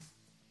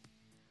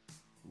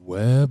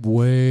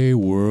Webway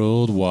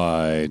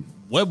Worldwide.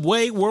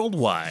 Webway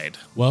Worldwide.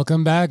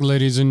 Welcome back,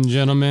 ladies and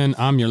gentlemen.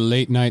 I'm your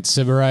late night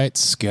Sybarite,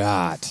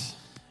 Scott.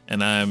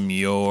 And I'm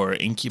your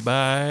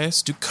Incubi,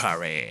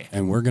 Stukari.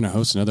 And we're going to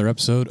host another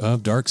episode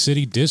of Dark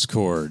City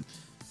Discord.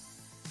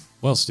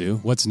 Well,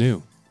 Stu, what's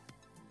new?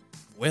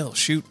 Well,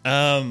 shoot.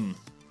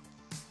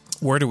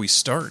 Where do we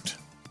start?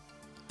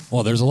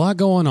 Well, there's a lot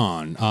going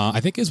on. I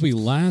think as we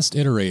last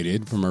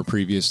iterated from our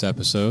previous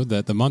episode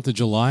that the month of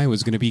July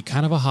was going to be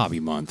kind of a hobby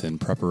month in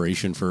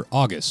preparation for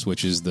August,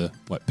 which is the,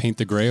 Paint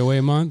the Gray Away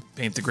month?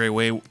 Paint the Gray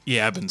Away.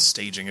 Yeah, I've been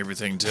staging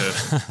everything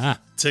to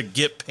to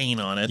get paint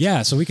on it.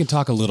 Yeah, so we can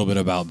talk a little bit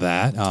about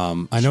that.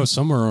 I know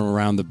somewhere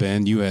around the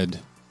bend you had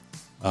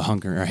a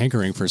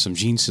hankering for some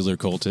Genestealer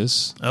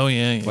cultists. Oh,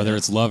 yeah. Whether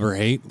it's love or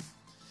hate.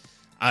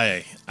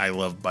 I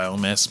love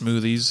biomass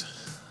smoothies.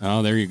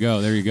 Oh, there you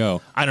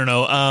go. I don't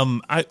know.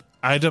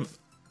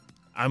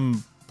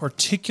 I'm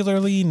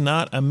particularly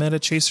not a meta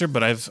chaser,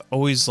 but I've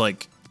always I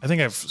think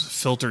I've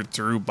filtered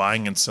through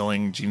buying and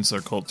selling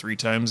Genestealer Cult 3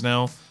 times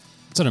now.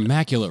 It's an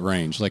immaculate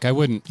range. I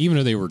wouldn't, even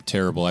if they were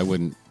terrible, I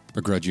wouldn't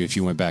begrudge you if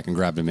you went back and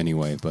grabbed them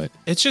anyway. But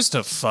it's just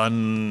a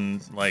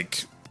fun, I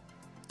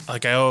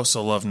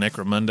also love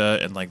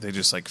Necromunda, and they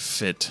just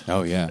fit.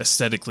 Oh yeah,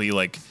 aesthetically,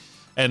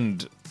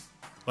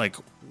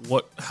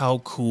 how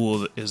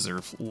cool is their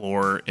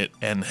lore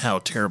and how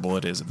terrible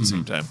it is at the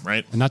same time,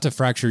 right? And not to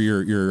fracture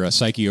your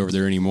psyche over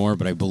there anymore,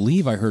 but I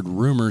believe I heard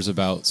rumors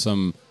about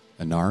some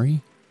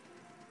Inari.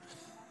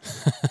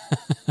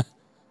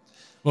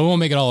 Well, we won't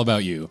make it all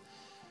about you.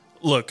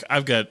 Look,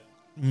 I've got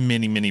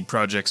many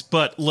projects,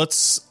 but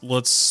let's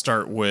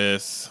start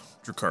with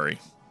Drukhari.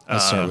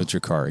 Let's start with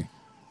Drukhari.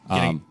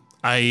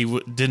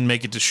 Didn't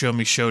make it to Show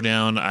Me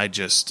Showdown. I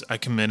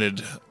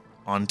committed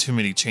on too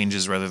many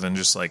changes rather than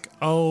just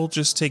I'll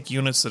just take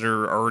units that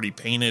are already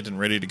painted and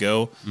ready to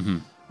go.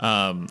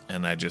 Mm-hmm.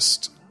 And I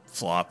just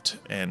flopped.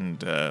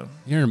 And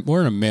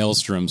we're in a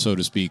maelstrom, so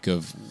to speak,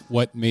 of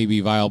what may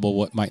be viable,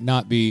 what might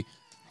not be.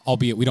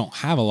 Albeit we don't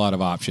have a lot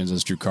of options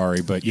as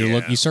Drukhari, but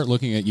you start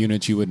looking at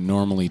units you would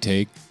normally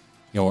take.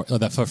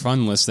 The for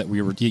fun list that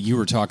you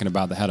were talking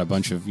about that had a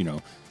bunch of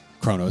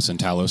Chronos and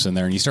Talos in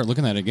there, and you start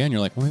looking at it again. You're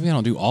like, well, maybe I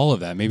don't do all of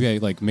that. Maybe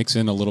I mix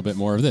in a little bit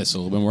more of this, a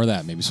little bit more of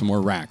that, maybe some more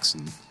racks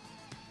and.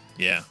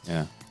 Yeah.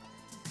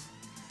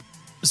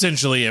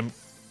 Essentially, I'm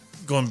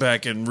going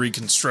back and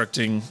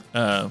reconstructing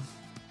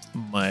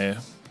my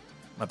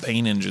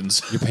paint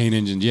engines. Your paint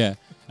engines, yeah.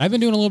 I've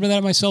been doing a little bit of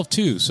that myself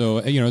too. So,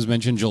 as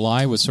mentioned,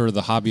 July was sort of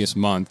the hobbyist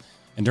month,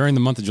 and during the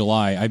month of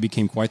July, I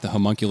became quite the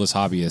homunculus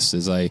hobbyist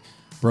as I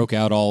broke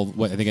out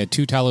I think I had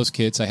 2 Talos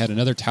kits. I had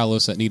another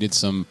Talos that needed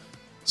some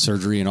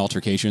surgery and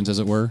altercations, as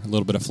it were, a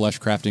little bit of flesh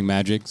crafting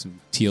magic, some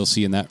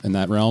TLC in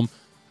that realm.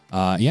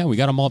 We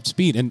got them all up to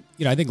speed. And,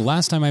 I think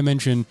last time I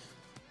mentioned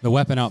the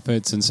weapon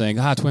outfits and saying,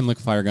 twin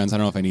liquefier guns, I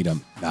don't know if I need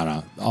them.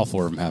 No, all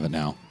 4 of them have it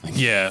now.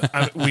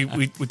 Yeah,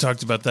 we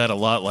talked about that a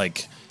lot,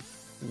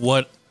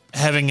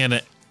 having an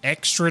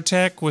extra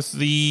attack with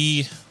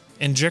the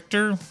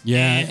injector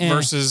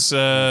versus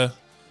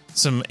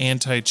some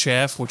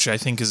anti-chaff, which I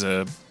think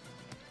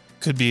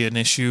could be an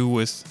issue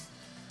with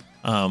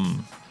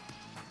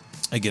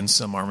against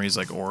some armies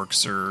like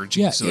Orcs or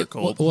Genestealer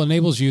Cult. Well, it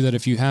enables you that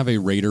if you have a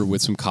Raider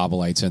with some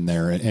Kabbalites in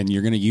there and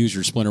you're going to use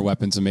your Splinter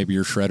weapons and maybe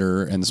your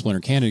Shredder and the Splinter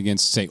Cannon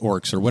against, say,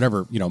 Orcs or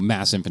whatever,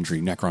 mass infantry,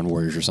 Necron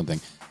Warriors or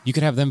something, you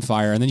could have them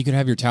fire, and then you could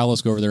have your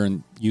Talos go over there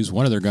and use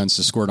one of their guns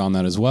to squirt on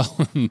that as well.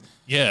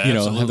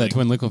 Absolutely. Have that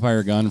twin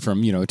liquefier gun from,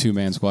 a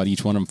 2-man squad,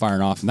 each one of them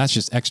firing off, and that's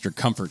just extra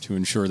comfort to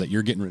ensure that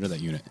you're getting rid of that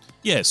unit.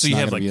 Yeah, so you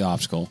have be an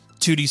obstacle.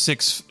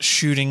 2d6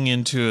 shooting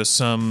into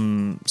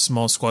some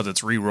small squad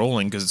that's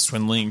re-rolling because it's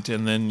twin linked,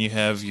 and then you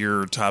have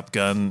your top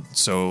gun,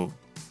 so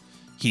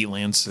Heat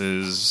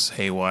Lances,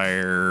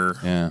 Haywire.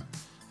 Yeah.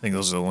 I think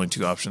those are the only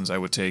 2 options I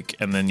would take,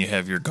 and then you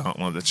have your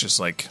Gauntlet that's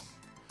just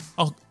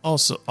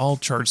I'll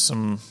charge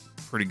some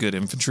pretty good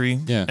infantry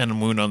and a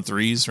wound on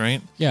 3s,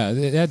 right? Yeah,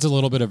 it adds a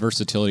little bit of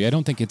versatility. I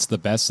don't think it's the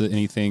best at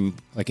anything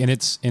in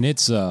its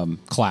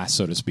class,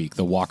 so to speak,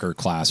 the Walker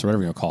class or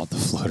whatever you call it, the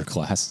floater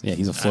class. Yeah,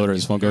 he's a floater,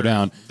 just won't go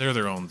down. They're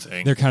their own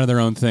thing. They're kind of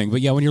their own thing.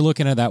 But yeah, when you're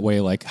looking at it that way,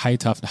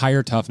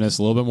 higher toughness,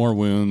 a little bit more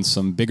wounds,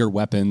 some bigger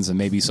weapons, and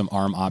maybe some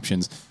arm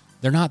options.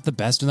 They're not the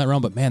best in that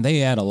realm, but man,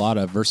 they add a little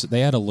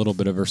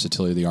bit of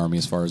versatility to the army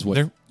as far as what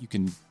you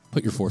can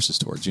put your forces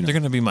towards. They're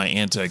going to be my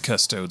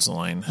anti-custodes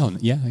line. Oh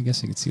yeah, I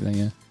guess I could see that.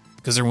 Yeah,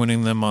 because they're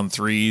winning them on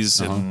 3s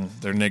and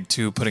they're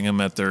neg-2, putting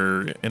them at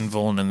their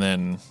invuln, and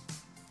then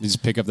you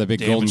just pick up that big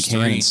golden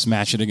cannon and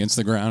smash it against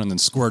the ground, and then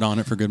squirt on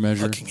it for good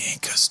measure. Fucking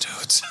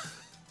custodes.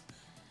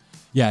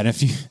 Yeah, and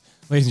if you,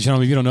 ladies and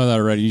gentlemen, if you don't know that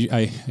already,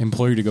 I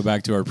implore you to go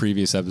back to our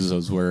previous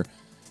episodes where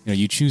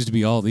you choose to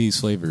be all these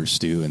flavors,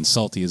 Stu, and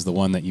salty is the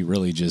one that you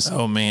really just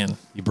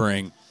you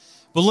bring.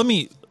 Well,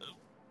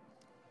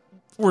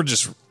 we're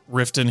just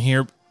riffing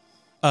here.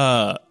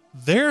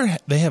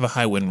 They have a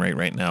high win rate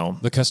right now.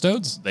 The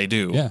Custodes? They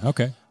do. Yeah,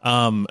 okay.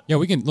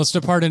 Let's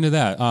depart into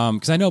that.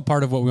 Because I know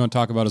part of what we want to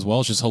talk about as well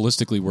is just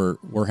holistically where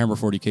Warhammer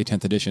 40k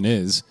 10th edition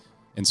is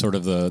in sort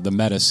of the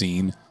meta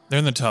scene. They're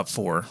in the top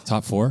 4.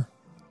 Top 4?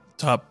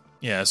 top.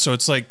 Yeah, so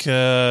it's like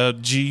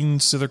Gene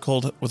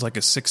Sithercold with like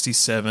a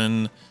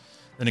 67.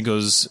 Then it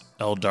goes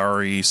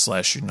Eldari /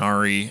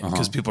 Unari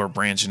because people are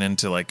branching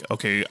into like,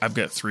 okay, I've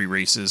got 3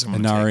 races.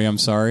 Inari, I'm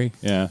sorry.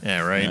 Yeah.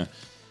 Yeah, right. Yeah.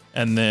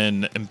 And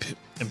then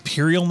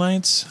Imperial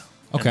Knights.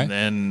 Okay. And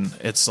then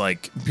it's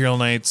like Imperial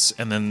Knights,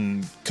 and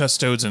then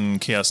Custodes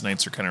and Chaos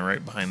Knights are kind of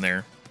right behind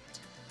there.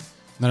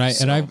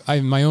 And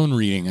I my own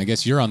reading. I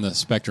guess you're on the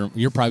spectrum.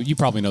 You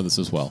probably know this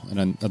as well, and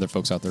then other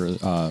folks out there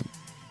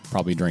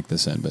probably drink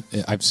this in. But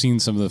I've seen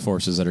some of the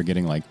forces that are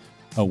getting like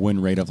a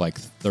win rate of like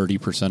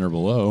 30% or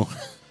below.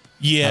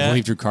 Yeah, I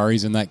believe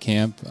Drukhari's in that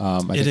camp. I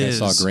think I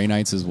saw Grey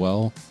Knights as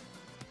well.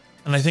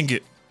 And I think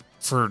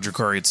for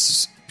Drukhari,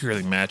 it's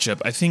purely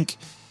matchup. I think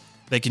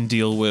they can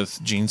deal with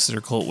Gene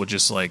Sittercult with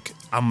just like,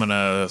 I'm going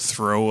to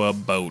throw a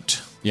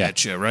boat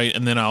at you, right?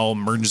 And then I'll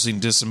emergency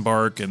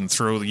disembark and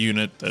throw the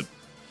unit that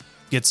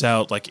gets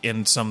out like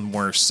in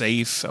somewhere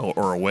safe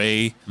or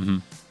away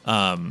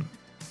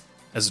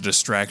as a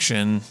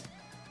distraction.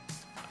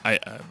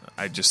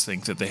 I just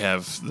think that they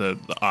have the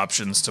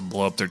options to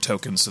blow up their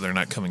tokens so they're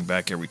not coming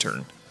back every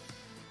turn.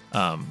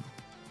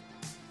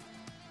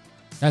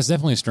 That's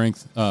definitely a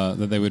strength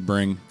that they would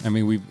bring. I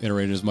mean, we've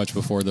iterated as much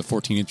before. The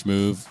 14-inch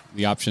move,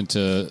 the option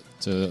to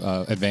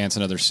advance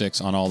another 6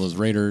 on all those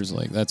raiders,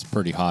 like that's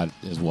pretty hot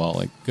as well.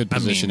 Like good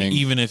positioning. I mean,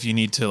 even if you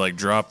need to like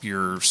drop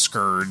your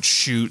Scourge,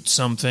 shoot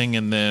something,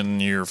 and then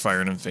you're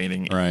firing and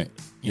fading, right?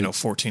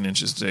 14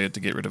 inches to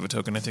get rid of a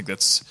token. I think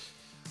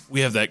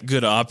we have that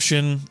good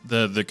option.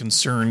 The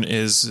concern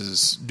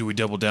is do we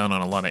double down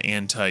on a lot of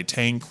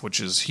anti-tank, which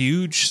is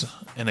huge,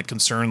 and a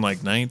concern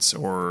like Knights,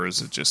 or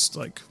is it just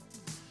like,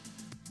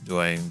 do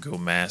I go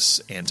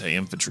mass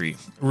anti-infantry?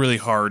 Really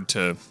hard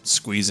to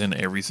squeeze in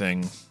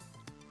everything,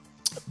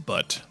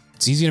 but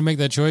it's easy to make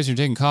that choice. You're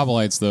taking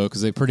Kabbalites, though,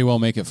 because they pretty well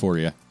make it for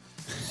you.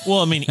 Well,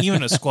 I mean,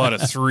 even a squad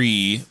of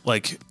 3,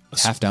 like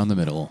half down the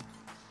middle.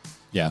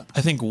 Yeah,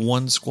 I think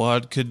one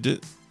squad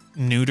could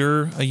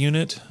neuter a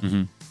unit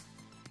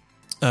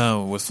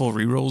with full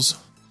rerolls,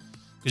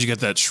 because you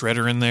got that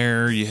Shredder in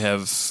there. You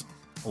have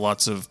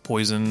lots of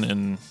poison,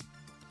 and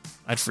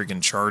I'd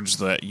freaking charge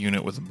that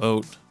unit with a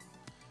boat.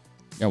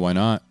 Yeah, why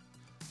not?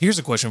 Here's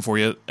a question for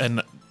you,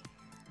 and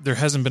there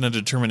hasn't been a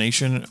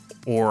determination,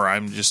 or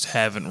I'm just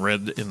haven't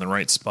read in the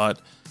right spot.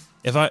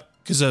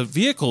 Because a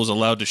vehicle is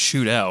allowed to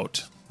shoot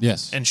out.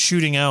 Yes. And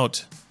shooting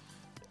out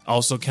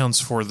also counts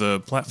for the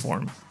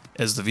platform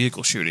as the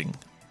vehicle shooting.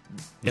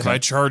 Okay. If I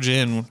charge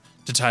in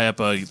to tie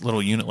up a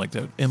little unit like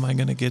that, am I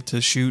going to get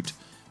to shoot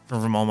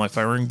from all my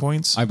firing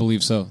points? I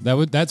believe so.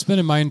 That's been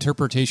in my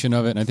interpretation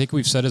of it, and I think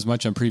we've said as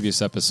much on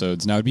previous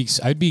episodes. Now,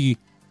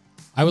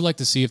 I would like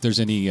to see if there's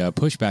any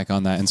pushback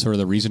on that and sort of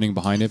the reasoning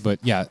behind it. But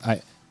yeah,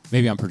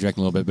 maybe I'm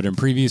projecting a little bit. But in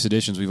previous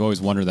editions, we've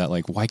always wondered that,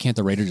 like, why can't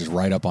the Raider just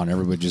ride up on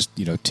everybody, just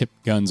tip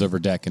guns over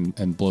deck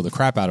and blow the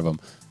crap out of them?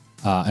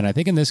 And I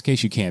think in this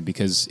case you can't,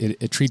 because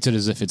it treats it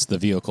as if it's the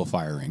vehicle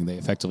firing. They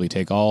effectively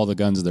take all the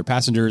guns of their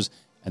passengers,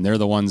 and they're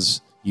the ones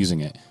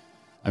using it.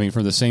 I mean,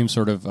 for the same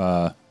sort of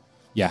I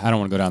don't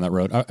want to go down that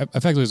road. I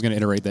effectively was going to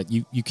iterate that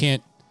you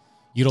can't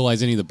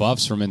utilize any of the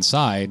buffs from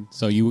inside,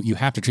 so you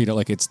have to treat it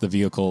like it's the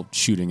vehicle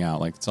shooting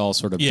out, like it's all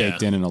sort of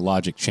baked in a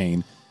logic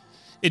chain.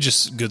 It's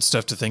just good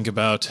stuff to think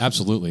about.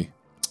 Absolutely.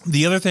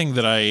 The other thing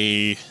that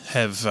I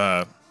have,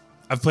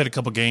 I've played a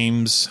couple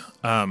games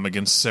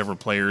against several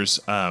players.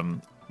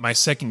 My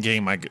second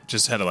game, I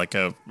just had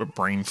a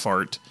brain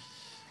fart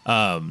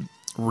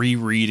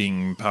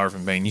rereading Power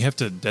from Pain. You have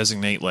to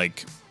designate,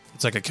 like,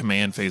 it's like a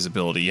command phase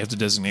ability. You have to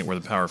designate where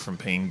the Power from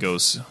Pain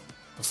goes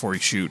before you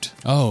shoot.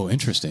 Oh,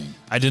 interesting.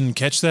 I didn't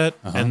catch that,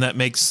 and that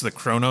makes the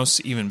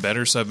Chronos even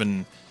better. So I've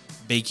been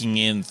baking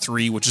in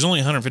 3, which is only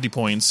 150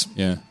 points.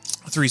 Yeah.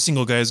 3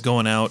 single guys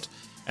going out,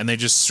 and they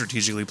just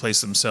strategically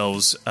place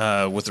themselves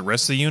with the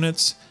rest of the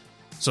units.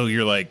 So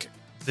you're like,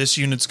 this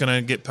unit's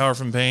going to get Power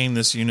from Pain,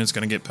 this unit's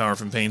going to get Power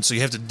from Pain. So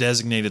you have to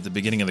designate at the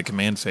beginning of the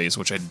command phase,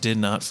 which I did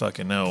not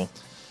fucking know.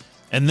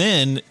 And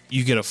then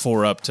you get a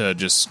 4-up to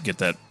just get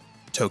that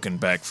token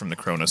back from the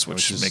Chronos,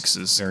 which makes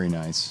very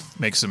nice.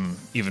 Makes them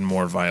even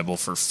more viable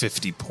for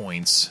 50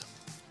 points.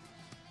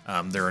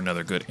 They're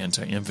another good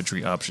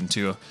anti-infantry option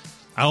too.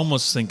 I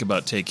almost think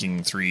about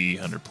taking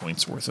 300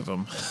 points worth of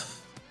them.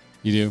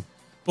 You do?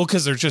 Well,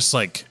 because they're just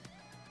like,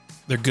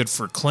 they're good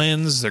for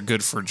cleanse. They're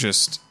good for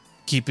just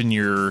keeping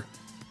your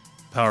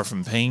Power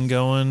from Pain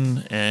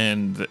going,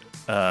 and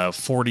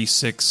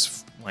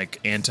 46 like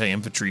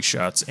anti-infantry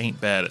shots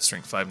ain't bad at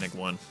strength 5 neg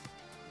 1.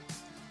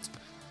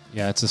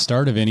 Yeah, it's the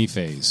start of any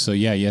phase. So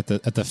yeah, you at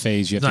the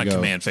phase you have not to go. Not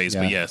command phase,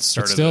 but yeah,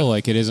 start. But still,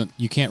 like, it isn't.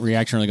 You can't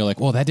reactionarily go like,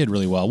 "Well, that did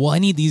really well. Well, I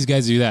need these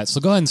guys to do that. So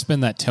go ahead and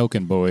spend that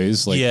token,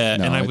 boys." Like, yeah,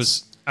 no, and I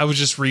was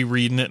just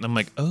rereading it, and I'm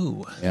like,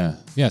 oh,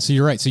 yeah. So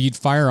you're right. So you'd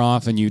fire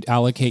off and you'd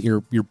allocate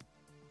your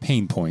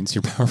pain points,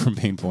 your Power from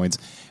Pain points,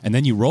 and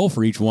then you roll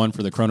for each one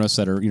for the Chronos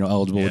that are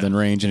eligible within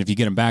range. And if you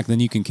get them back, then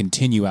you can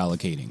continue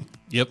allocating.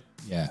 Yep.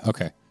 Yeah.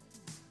 Okay.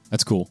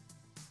 That's cool.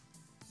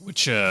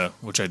 Which I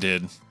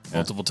did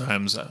multiple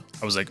times. I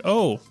was like,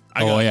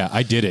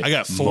 I did it. I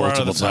got 4 out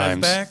of the 5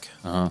 back.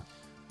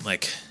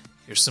 Like,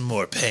 Here's some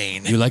more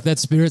pain. You like that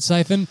spirit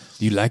siphon?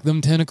 Do you like them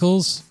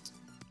tentacles?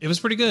 It was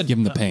pretty good. Give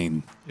them the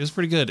pain. It was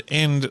pretty good.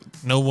 And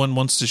no one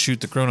wants to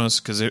shoot the Kronos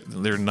because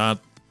they're not...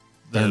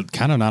 They're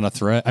kind of not a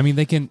threat. I mean,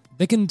 they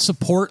can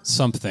support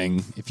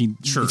something if you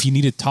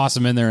need to toss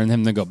them in there and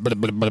then they go blah,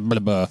 blah, blah, blah,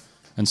 blah.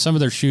 And some of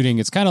their shooting,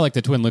 it's kind of like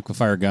the twin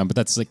liquefier gun, but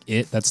that's like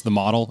that's the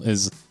model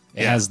it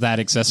has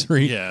that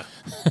accessory. Yeah,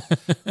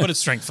 but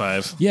it's strength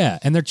 5. Yeah,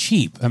 and they're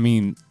cheap. I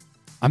mean,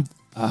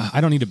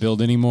 I don't need to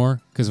build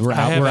anymore because we're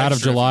out of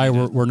July.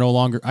 We're no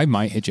longer. I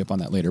might hit you up on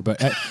that later,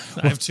 but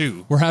I have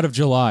 2. We're out of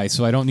July,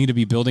 so I don't need to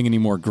be building any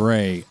more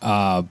gray.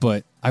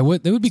 But it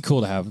would be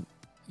cool to have.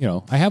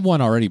 I have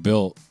one already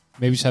built.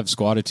 Maybe just have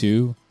squad of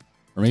 2,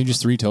 or maybe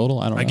just 3 total.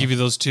 I don't know. I give you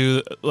those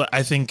 2.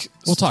 I think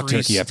we'll talk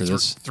turkey after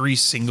this. 3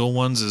 single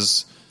ones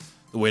is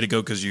the way to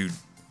go because you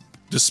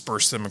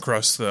disperse them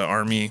across the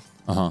army.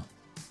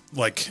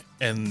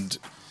 And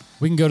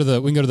we can go to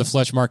the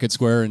Flesh Market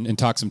Square and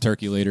talk some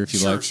turkey later if you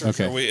like. Sure.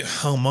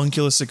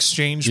 Homunculus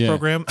exchange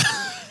program.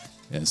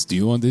 Yes. Do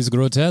you want these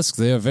grotesques?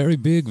 They are very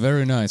big,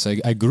 very nice.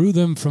 I grew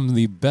them from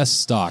the best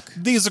stock.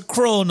 These are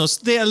Kronos.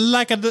 They're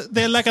like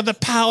the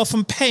power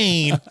from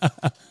pain.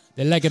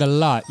 They like it a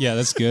lot. Yeah,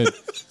 that's good.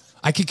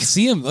 I could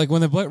see him like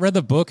when I read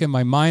the book in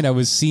my mind. I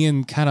was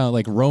seeing kind of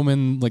like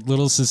Roman, like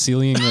little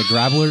Sicilian like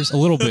gravelers a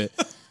little bit.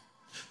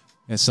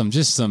 Yeah, some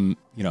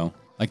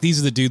like these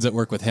are the dudes that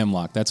work with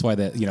Hemlock. That's why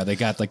they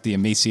got like the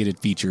emaciated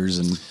features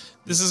and.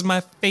 This is my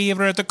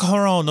favorite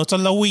Kronos,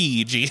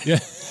 Luigi. Yeah.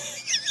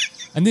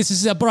 And this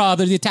is a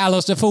brother, the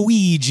Talos, the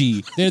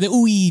Fuigi. They're the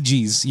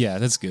Ouijis. Yeah,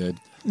 that's good.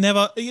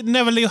 Never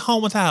leave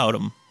home without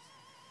them.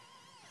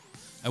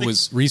 I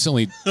was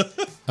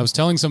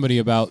telling somebody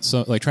about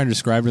trying to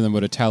describe to them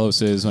what a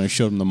Talos is when I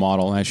showed them the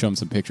model and I showed them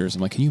some pictures.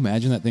 I'm like, can you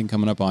imagine that thing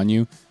coming up on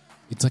you?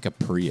 It's like a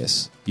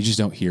Prius. You just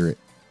don't hear it.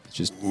 It's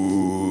just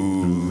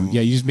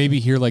yeah. You just maybe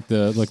hear like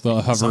the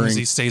hovering. As long as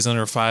he stays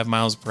under 5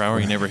 miles per hour,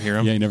 you never hear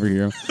him. Yeah, you never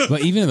hear him.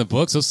 But even in the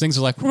books, those things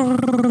are like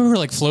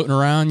floating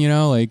around.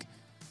 Like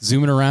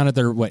zooming around at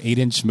their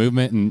 8-inch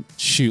movement and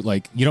shoot.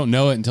 Like you don't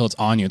know it until it's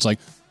on you. It's like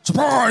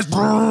surprise,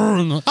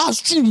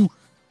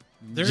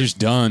 They're just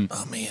done.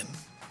 Oh man.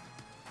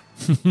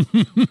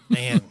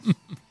 Man,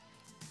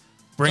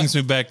 brings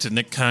me back to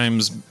Nick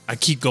Kimes. I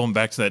keep going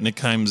back to that Nick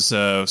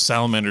Kimes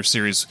Salamander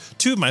series.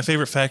 2 of my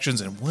favorite factions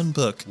in one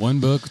book.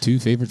 1 book, 2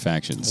 favorite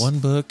factions. 1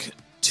 book,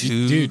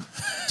 2. Dude,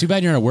 too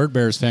bad you're not a Word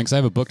Bearers fan because I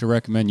have a book to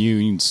recommend you.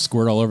 You can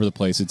squirt all over the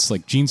place. It's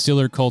like Gene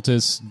Stealer,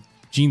 Cultists,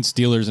 Gene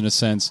Stealers in a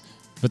sense,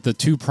 but the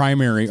 2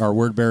 primary are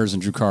Word Bearers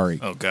and Drukhari.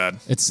 Oh God,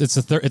 it's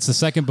the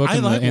second book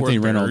in the Anthony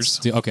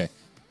Reynolds. Okay,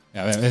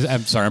 yeah,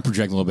 I'm sorry, I'm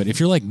projecting a little bit.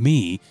 If you're like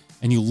me.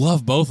 And you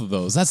love both of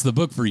those. That's the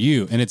book for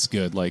you, and it's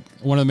good. Like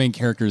one of the main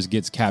characters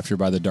gets captured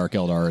by the Dark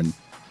Eldar, and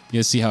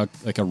you see how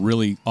like a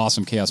really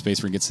awesome Chaos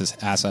Space Marine gets his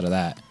ass out of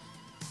that.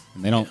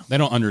 And they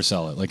don't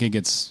undersell it. Like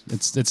it's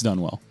done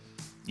well.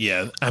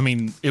 Yeah, I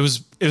mean it was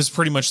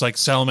pretty much like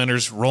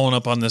salamanders rolling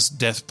up on this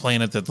death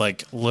planet that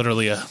like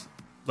literally if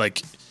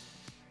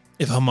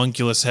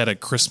Homunculus had a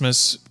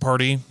Christmas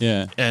party,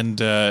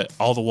 and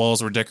all the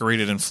walls were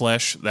decorated in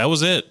flesh, that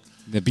was it.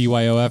 The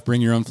BYOF,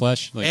 bring your own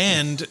flesh,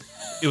 and.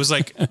 It was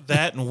like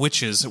that and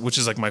Witches, which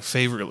is like my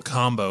favorite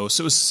combo.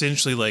 So it was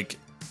essentially like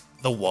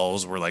the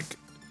walls were like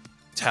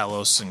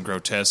Talos and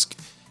Grotesque,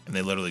 and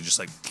they literally just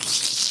like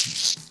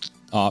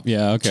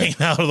came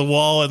out of the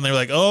wall, and they were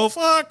like, oh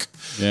fuck,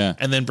 yeah.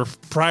 And then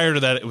prior to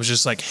that, it was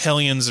just like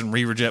Hellions and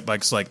Reaver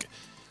Jetbikes. Like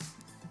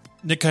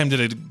Nick Kime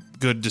did a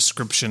good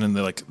description, and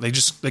they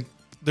just like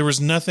there was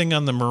nothing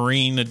on the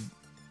Marine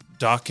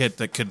docket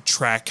that could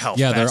track how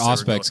fast their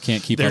Auspex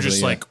can't keep up. They're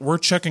just like we're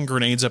chucking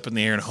grenades up in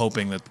the air and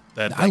hoping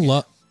that I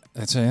love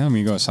that's I'm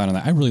gonna go aside on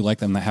that. I really like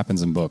that when that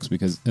happens in books,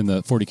 because in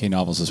the 40K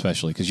novels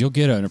especially, because you'll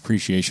get an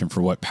appreciation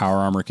for what power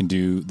armor can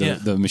do,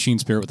 the machine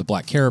spirit with the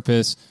Black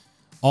Carapace,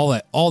 all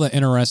that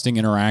interesting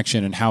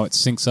interaction and how it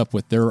syncs up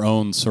with their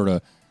own sort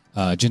of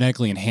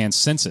genetically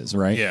enhanced senses,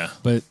 right? Yeah.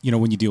 But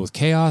when you deal with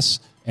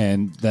chaos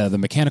and the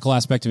mechanical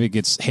aspect of it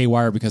gets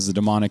haywire because of the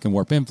demonic and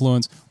warp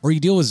influence, or you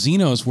deal with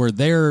Xenos where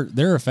they're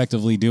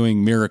effectively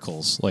doing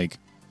miracles, like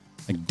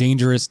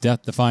dangerous,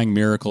 death-defying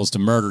miracles to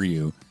murder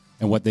you,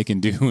 and what they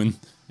can do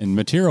in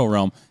material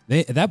realm.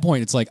 At that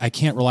point, it's like I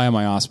can't rely on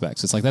my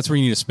Auspex. It's like that's where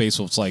you need a Space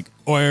Wolf. It's like,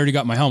 oh, I already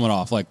got my helmet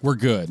off. Like we're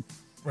good.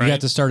 Right. You have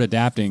to start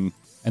adapting,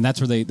 and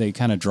that's where they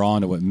kind of draw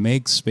into what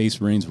makes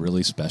Space Marines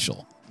really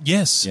special.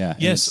 Yes,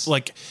 yes,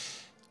 like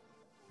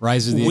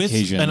rises the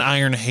occasion. With an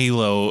Iron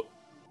Halo,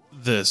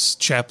 this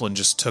chaplain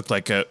just took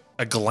like a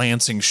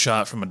glancing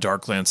shot from a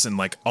Dark Lance, and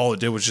like all it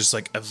did was just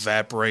like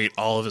evaporate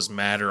all of his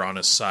matter on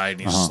his side,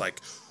 and he's just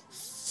like,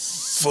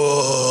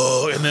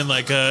 fuck. And then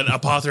like an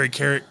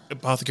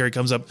apothecary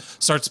comes up,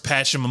 starts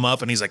patching him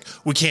up, and he's like,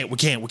 we can't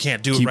do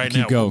it right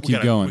now.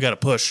 Keep going. We gotta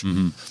push.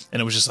 Mm-hmm.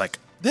 And it was just like,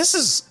 this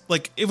is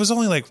like, it was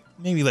only like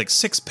maybe like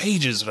 6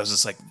 pages, but I was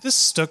just like, this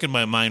stuck in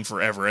my mind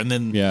forever. And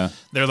then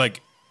they're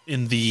like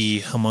in the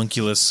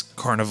Homunculus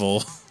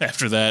Carnival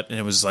after that, and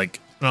it was like,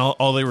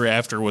 all they were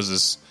after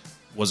was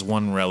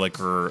one relic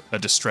or a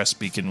distress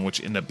beacon,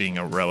 which ended up being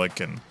a relic,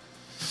 and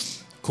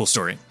cool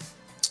story.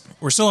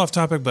 we're still off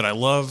topic, but I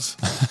love.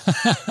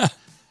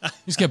 You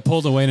just get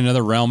pulled away in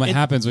another realm. It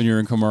happens when you're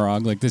in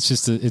Komarog. Like that's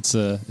just it's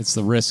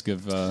the risk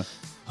of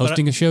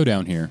hosting a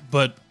showdown here.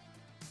 But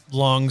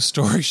long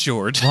story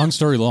short, long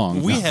story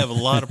long, we have a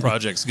lot of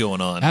projects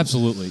going on.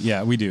 Absolutely,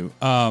 yeah, we do.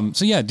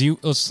 So yeah,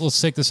 let's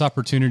take this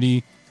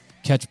opportunity,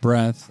 catch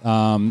breath.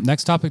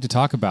 Next topic to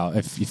talk about,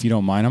 if you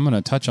don't mind, I'm going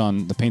to touch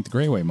on the Paint the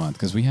Grayway month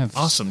because we have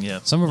awesome, yeah,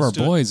 some of our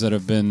boys that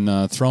have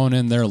been throwing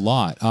in their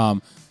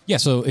lot. Yeah,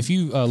 so if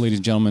you, ladies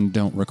and gentlemen,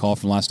 don't recall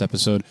from last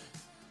episode,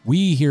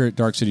 we here at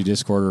Dark City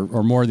Discord,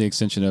 or more the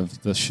extension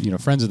of the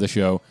friends of the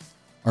show,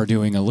 are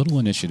doing a little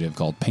initiative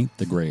called Paint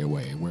the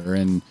Grayway,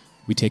 wherein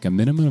we take a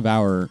minimum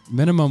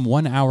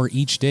 1 hour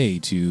each day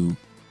to,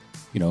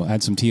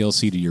 add some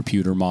TLC to your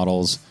pewter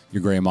models,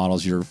 your gray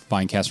models, your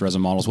fine cast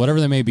resin models, whatever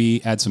they may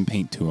be. Add some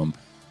paint to them.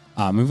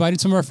 We invited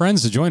some of our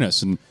friends to join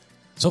us, and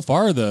so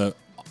far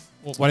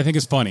what I think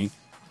is funny.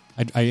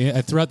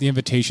 I threw out the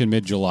invitation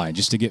mid-July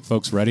just to get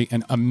folks ready,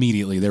 and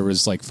immediately there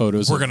was like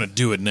photos. We're going to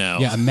do it now.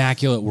 Yeah,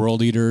 immaculate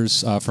world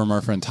eaters from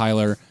our friend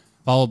Tyler,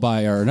 followed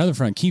by our another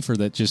friend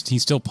Kiefer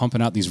he's still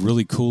pumping out these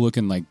really cool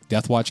looking like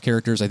Death Watch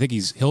characters. I think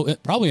he'll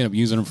probably end up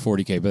using them for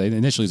 40K, but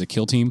initially it's a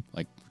kill team.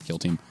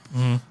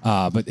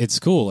 But it's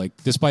cool. Like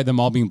despite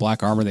them all being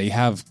black armor, they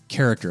have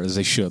character as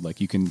they should.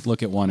 Like you can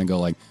look at one and go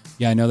like,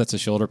 yeah, I know that's a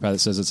shoulder pad that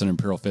says it's an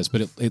Imperial Fist,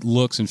 but it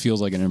looks and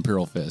feels like an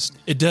Imperial Fist.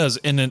 It does,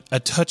 and a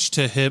touch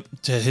to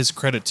his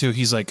credit too.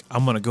 He's like,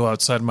 I'm going to go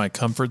outside my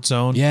comfort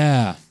zone.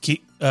 Yeah,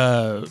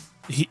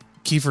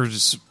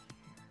 Kiefer's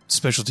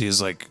specialty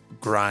is like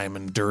grime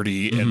and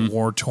dirty and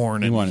war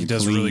torn, and he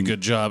does a really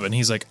good job. And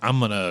he's like, I'm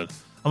gonna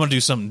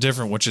do something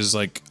different, which is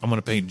like I'm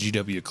gonna paint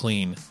GW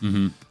clean,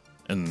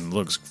 and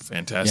looks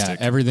fantastic.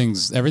 Yeah, everything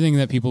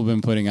that people have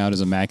been putting out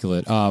is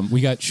immaculate.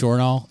 We got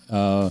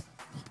Shornall.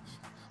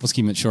 Let's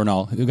keep him at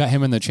Shornall. We got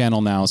him in the channel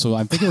now, so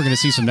I'm thinking we're going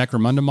to see some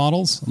Necromunda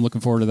models. I'm looking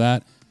forward to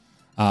that.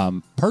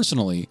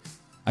 Personally,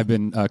 I've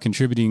been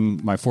contributing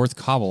my 4th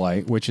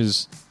Cobalite, which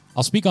is,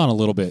 I'll speak on a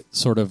little bit,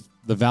 sort of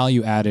the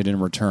value added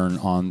in return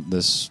on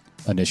this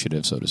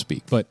initiative, so to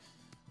speak. But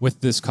with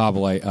this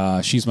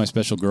Cobalite, she's my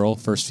special girl,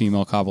 first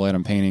female Cobalite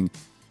I'm painting,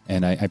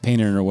 and I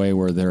painted her in a way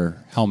where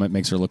their helmet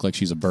makes her look like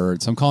she's a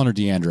bird. So I'm calling her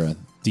Deandra,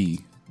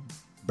 D.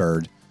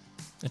 Bird.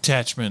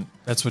 Attachment.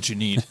 That's what you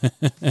need.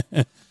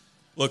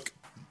 Look,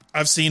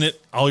 I've seen it.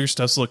 All your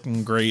stuff's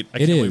looking great. I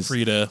can't wait for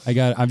you to...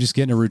 I'm just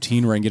getting a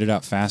routine where I can get it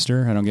out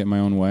faster. I don't get in my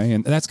own way.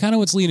 And that's kind of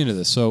what's leading to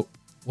this. So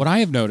what I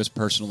have noticed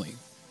personally,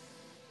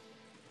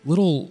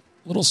 little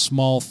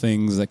small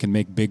things that can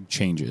make big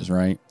changes,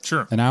 right?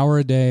 Sure. An hour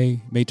a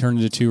day may turn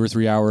into 2 or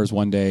 3 hours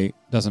one day.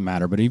 Doesn't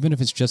matter. But even if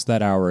it's just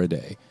that hour a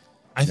day.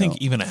 I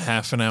think even a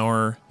half an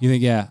hour. You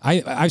think, yeah.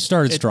 I've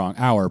started strong.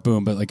 Hour,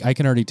 boom. But like I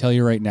can already tell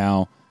you right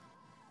now,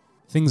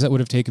 things that would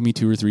have taken me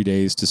 2 or 3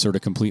 days to sort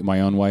of complete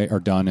my own way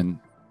are done in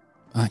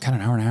kind of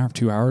an hour and a half,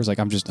 2 hours. Like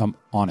I'm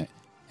on it.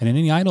 And in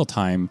any idle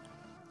time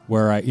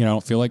where I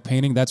don't feel like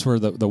painting, that's where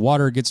the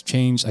water gets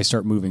changed. I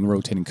start moving,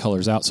 rotating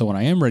colors out. So when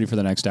I am ready for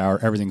the next hour,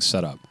 everything's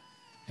set up.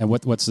 And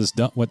what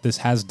this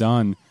has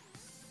done,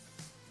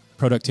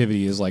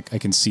 productivity is like I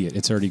can see it.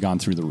 It's already gone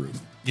through the roof.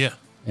 Yeah.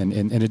 And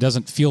it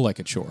doesn't feel like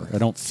a chore. I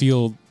don't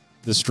feel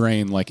the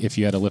strain like if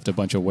you had to lift a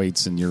bunch of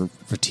weights and you're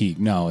fatigued.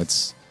 No,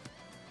 it's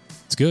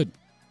good.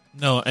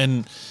 No,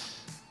 and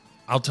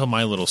I'll tell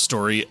my little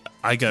story.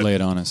 Lay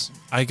it on us.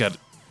 I got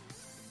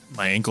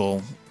my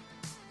ankle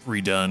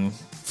redone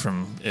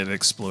from it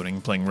exploding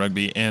playing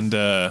rugby, and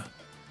I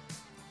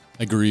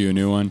grew you a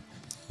new one.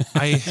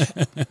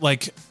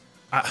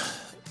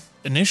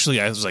 Initially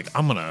I was like,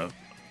 I'm gonna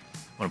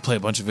play a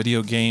bunch of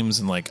video games,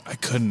 and like I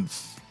couldn't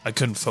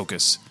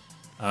focus,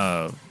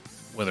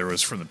 whether it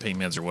was from the pain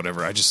meds or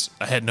whatever.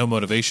 I had no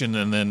motivation,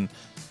 and then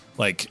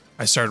like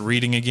I started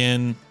reading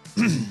again.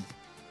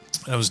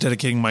 I was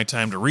dedicating my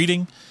time to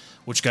reading,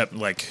 which got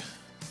like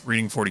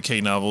reading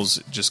 40K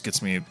novels just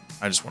gets me.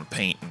 I just want to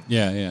paint.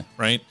 Yeah.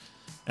 Right.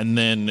 And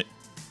then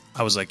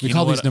I was like, we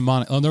call these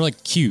mnemonic. Oh, they're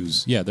like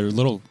cues. Yeah, they're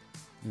little.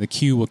 The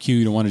cue will cue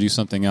you to want to do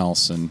something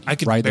else, and I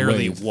could ride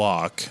barely the wave.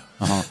 walk.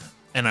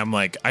 And I'm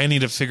like, I need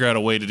to figure out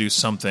a way to do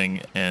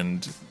something,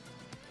 and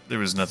there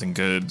was nothing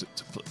good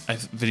to play.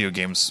 Video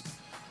games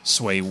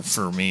sway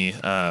for me.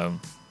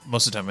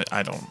 Most of the time,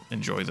 I don't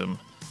enjoy them.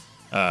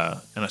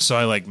 And so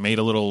I like made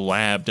a little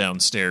lab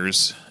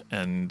downstairs,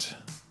 and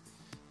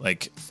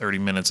like 30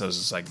 minutes I was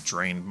just like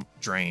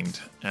drained.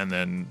 And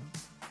then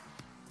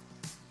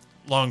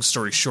long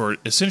story short,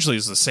 essentially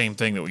is the same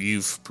thing that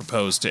you've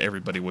proposed to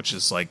everybody, which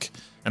is like,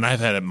 and I've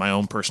had my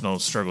own personal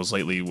struggles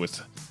lately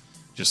with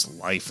just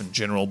life in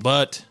general,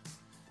 but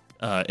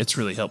it's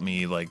really helped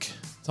me. Like,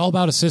 it's all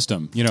about a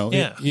system,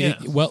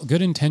 well,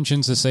 good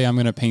intentions to say, I'm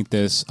going to paint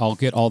this. I'll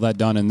get all that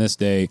done in this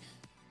day.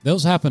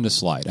 Those happen to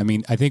slide. I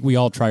mean, I think we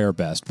all try our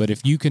best, but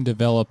if you can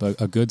develop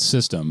a good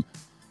system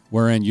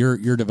wherein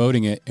you're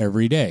devoting it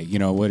every day,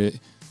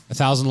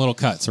 1,000 little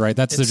cuts, right?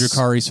 That's the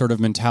Drukhari sort of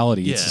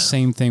mentality. Yeah. It's the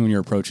same thing when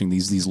you're approaching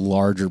these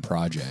larger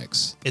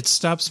projects. It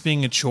stops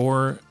being a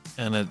chore,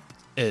 and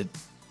it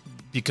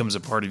becomes a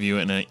part of you,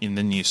 and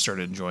then you start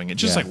enjoying it.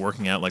 Just Yeah. like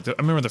working out. Like I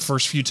remember the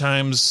first few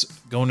times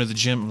going to the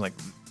gym, like,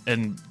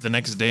 and the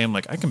next day I'm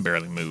like, I can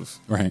barely move.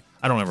 Right.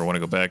 I don't ever want to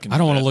go back. And I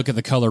don't want to that. look at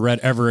the color red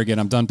ever again.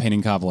 I'm done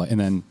painting Kabbalah. And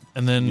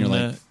then you're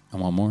like, I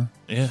want more.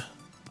 yeah,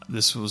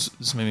 this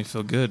made me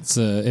feel good.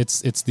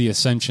 It's the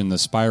ascension, the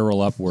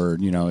spiral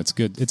upward. It's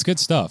good. It's good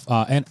stuff.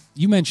 And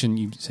you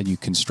said you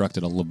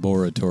constructed a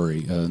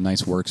laboratory, a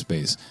nice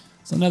workspace.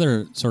 It's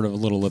another sort of a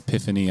little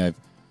epiphany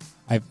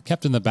I've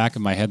kept in the back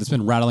of my head. That's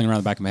been rattling around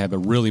the back of my head, but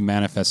really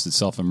manifests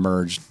itself,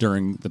 emerged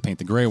during the Paint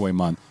the Gray Away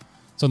month.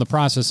 So in the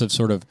process of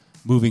sort of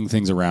moving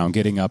things around,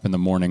 getting up in the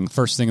morning,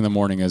 first thing in the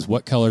morning is,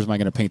 what colors am I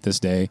going to paint this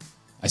day?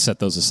 I set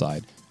those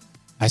aside.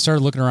 I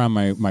started looking around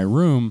my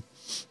room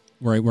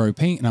where I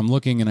paint, and I'm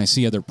looking and I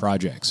see other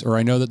projects, or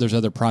I know that there's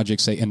other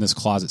projects, say, in this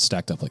closet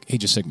stacked up, like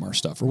Age of Sigmar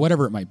stuff or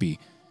whatever it might be.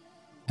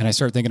 And I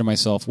start thinking to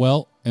myself,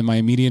 well, in my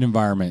immediate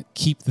environment,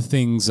 keep the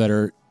things that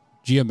are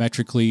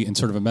geometrically in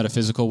sort of a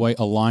metaphysical way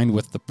aligned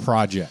with the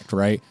project,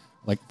 right?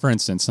 Like, for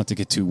instance, not to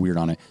get too weird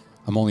on it,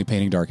 I'm only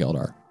painting Dark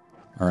Eldar,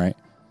 all right?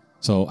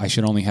 So I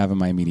should only have in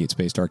my immediate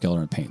space Dark Eldar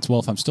and paints. Well,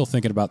 if I'm still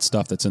thinking about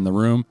stuff that's in the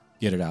room,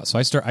 get it out. So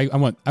I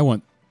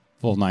want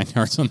full 9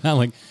 yards on that.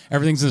 Like,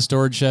 everything's in a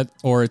storage shed,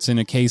 or it's in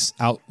a case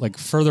out, like,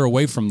 further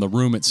away from the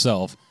room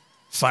itself.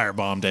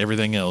 Firebombed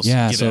everything else.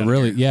 Yeah, Get so out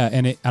really, of here.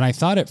 yeah, and I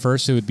thought at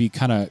first it would be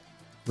kind of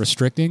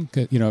restricting,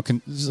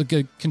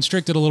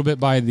 constricted a little bit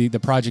by the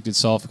project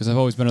itself, because I've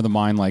always been of the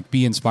mind, like,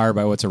 be inspired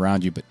by what's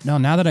around you. But no,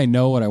 now that I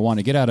know what I want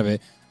to get out of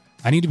it,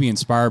 I need to be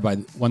inspired by,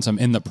 once I'm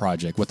in the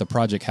project, what the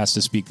project has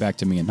to speak back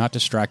to me, and not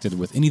distracted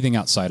with anything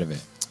outside of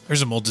it.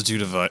 There's a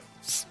multitude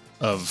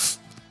of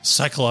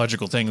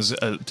psychological things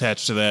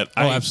attached to that.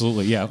 Oh,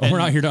 absolutely, yeah. We're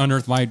not here to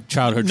unearth my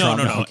childhood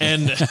trauma. No. Okay.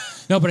 And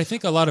no, but I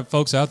think a lot of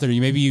folks out there,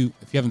 if you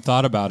haven't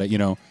thought about it,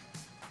 out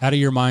of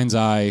your mind's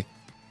eye,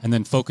 and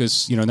then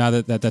focus, now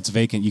that's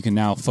vacant, you can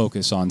now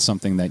focus on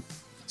something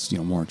that's,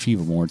 more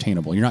achievable, more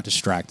attainable. You're not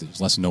distracted.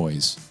 There's less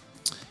noise.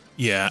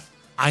 yeah,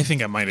 I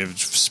think I might have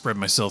spread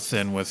myself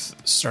thin with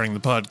starting the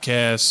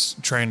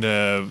podcast, trying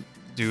to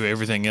do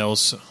everything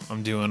else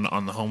I'm doing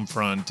on the home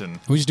front, and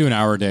We just do an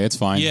hour a day. It's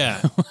fine.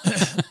 yeah,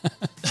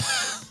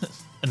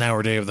 an hour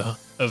a day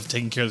of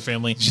taking care of the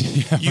family.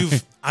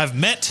 I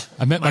met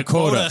my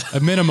quota, a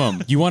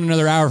minimum. You want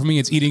another hour from me?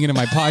 It's eating into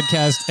my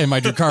podcast and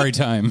my Drakari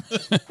time.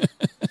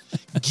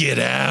 Get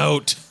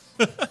out.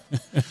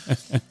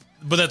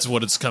 But that's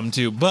what it's come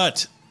to.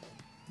 But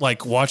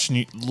like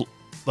watching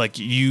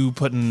you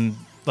putting,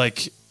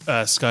 like,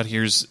 Scott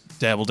here's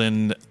dabbled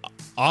in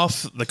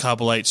off the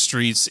Kabbalite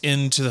streets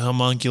into the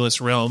homunculus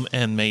realm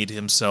and made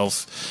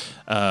himself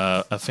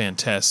a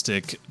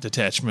fantastic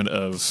detachment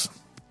of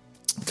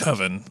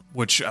Coven,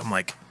 which I'm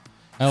like,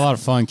 I had a lot of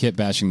fun kit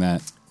bashing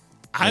that.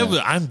 I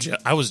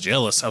was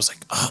jealous. I was like,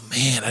 oh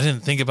man, I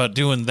didn't think about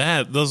doing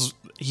that.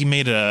 He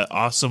made a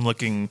awesome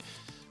looking,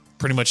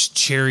 pretty much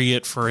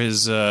chariot for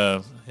his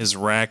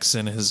racks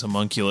and his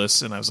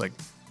homunculus, and I was like,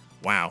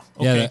 wow.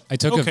 Okay. Yeah, I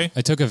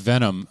took a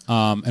Venom,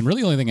 and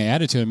really the only thing I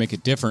added to it to make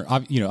it different,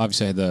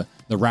 obviously I had the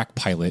rack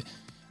pilot,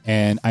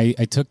 and I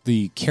took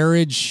the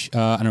carriage,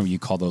 I don't know what you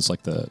call those,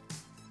 like the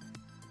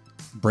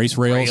brace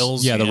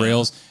rails. Yeah, the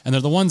rails, and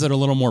they're the ones that are a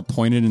little more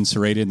pointed and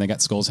serrated, and they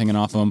got skulls hanging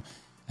off them.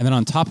 And then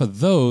on top of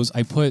those,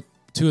 I put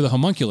 2 of the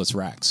homunculus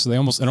racks. So it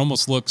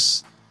almost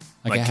looks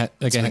like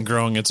it's been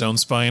growing its own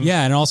spine.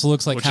 Yeah, and it also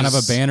looks like kind of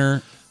a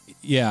banner.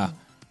 Yeah.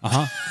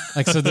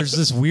 Like, so there's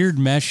this weird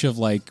mesh of,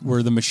 like,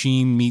 where the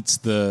machine meets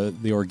the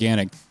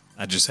organic.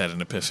 I just had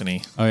an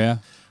epiphany. Oh yeah,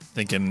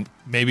 Thinking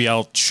maybe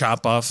I'll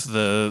chop off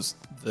the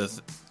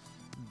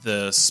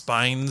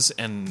spines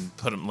and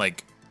put them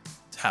like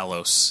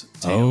Talos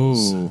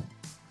tails. Oh,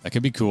 that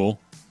could be cool.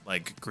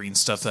 Like green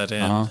stuff that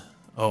in.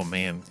 Oh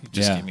man, you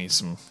just gave me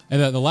some.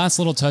 And the last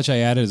little touch I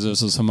added is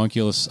those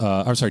homunculus,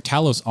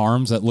 Talos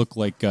arms that look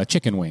like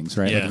chicken wings,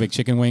 right? Yeah. Like a big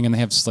chicken wing, and they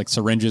have like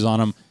syringes on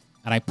them.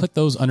 And I put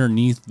those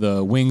underneath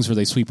the wings where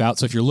they sweep out.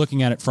 So if you're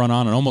looking at it front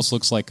on, it almost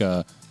looks like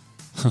it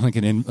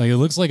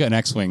looks like an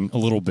X-wing a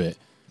little bit.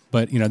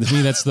 But to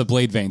me, that's the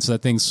blade vein. So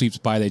that thing sweeps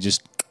by,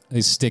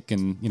 they stick,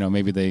 and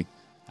maybe they,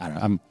 I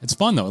don't know. It's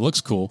fun though. It looks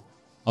cool.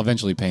 I'll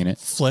eventually paint it.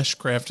 Flesh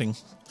crafting.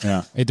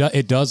 Yeah,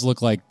 it does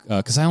look like,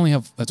 because I only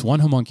have, that's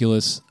 1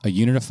 homunculus, a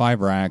unit of 5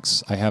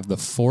 racks. I have the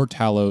 4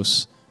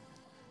 Talos,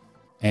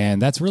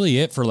 and that's really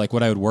it for like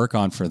what I would work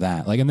on for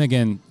that. Like, and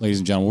again, ladies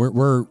and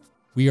gentlemen,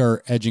 we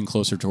are edging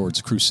closer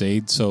towards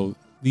Crusade. So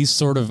these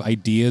sort of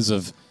ideas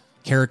of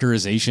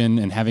characterization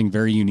and having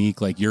very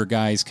unique, like your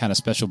guys' kind of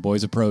special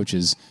boys approach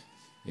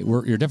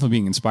you're definitely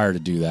being inspired to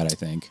do that, I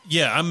think.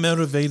 Yeah, I'm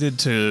motivated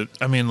to.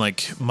 I mean,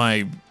 like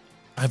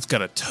I've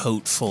got a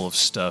tote full of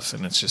stuff,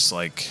 and it's just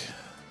like,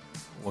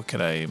 what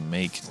could I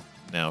make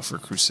now for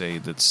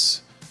Crusade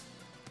that's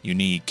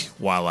unique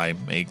while I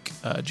make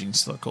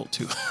Genestealer Cult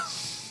 2?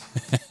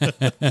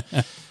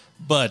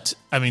 But,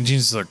 I mean,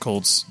 Genestealer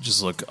Colts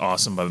just look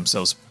awesome by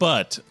themselves,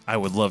 but I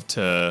would love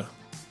to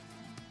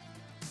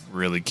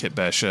really kit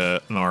bash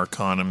an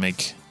Archon and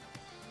make,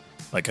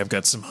 like, I've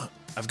got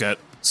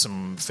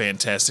some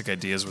fantastic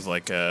ideas with,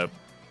 like,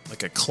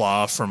 like a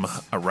claw from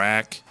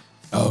Iraq,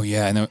 Oh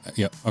yeah, I know.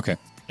 Yeah, okay.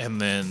 and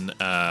then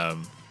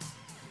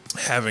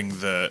having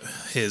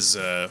his.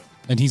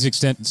 And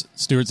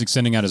Stewart's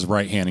extending out his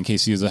right hand in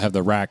case he doesn't have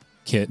the rack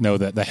kit. No,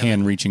 the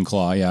hand reaching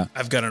claw. Yeah.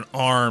 I've got an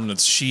arm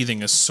that's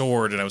sheathing a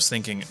sword, and I was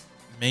thinking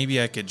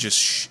maybe I could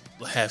just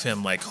have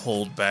him like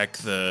hold back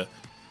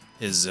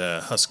his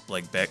husk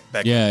like back. Yeah,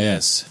 like yeah.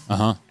 this.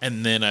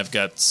 And then I've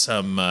got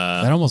some.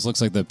 That almost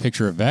looks like the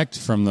picture of Vect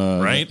from the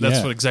right.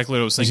 That's exactly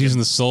what I was He's thinking. using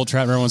the soul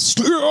trap. And everyone's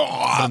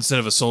But instead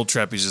of a soul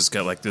trap, he's just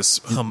got like this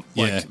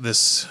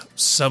this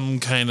some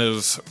kind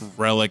of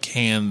relic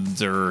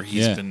hand, or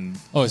he's been.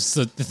 Oh, it's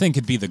the thing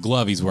could be the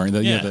glove he's wearing.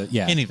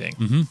 Anything.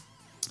 Mm-hmm.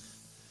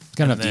 It's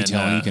got enough then,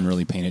 detailing. You can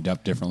really paint it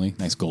up differently.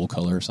 Nice gold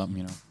color or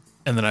something,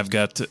 And then I've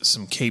got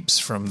some capes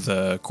from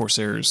the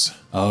Corsairs.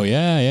 Oh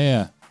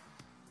yeah.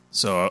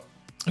 So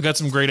I've got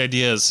some great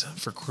ideas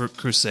for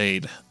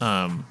Crusade,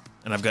 and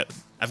I've got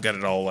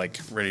it all like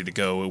ready to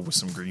go with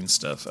some green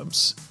stuff.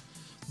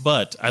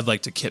 But I'd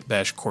like to kit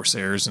bash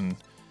Corsairs and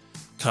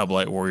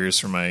Coblite Warriors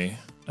for my.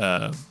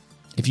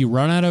 If you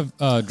run out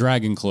of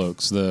dragon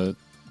cloaks, the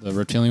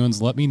reptilian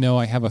ones, let me know.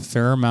 I have a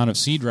fair amount of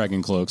sea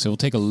dragon cloaks. It will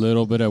take a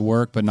little bit of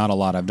work, but not a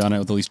lot. I've done it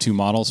with at least 2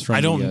 models from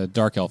the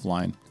Dark Elf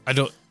line. I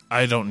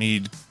don't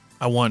need.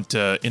 I want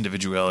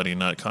individuality,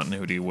 not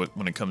continuity,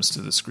 when it comes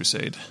to this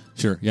Crusade.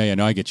 Sure. Yeah.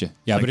 No, I get you.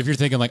 Yeah, but if you're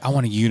thinking like, I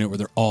want a unit where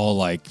they're all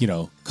like,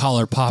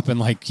 collar popping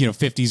like,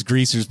 50s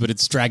greasers, but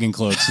it's dragon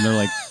cloaks and they're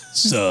like,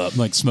 sup,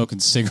 like smoking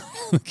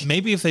cigarettes.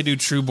 Maybe if they do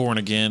Trueborn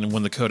again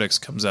when the Codex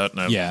comes out. And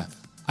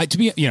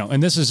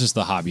and this is just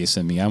the hobbyist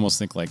in me. I almost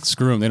think like,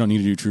 screw them. They don't need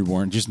to do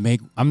Trueborn. Just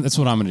that's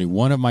what I'm going to do.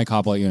 One of my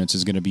Coblite units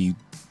is going to be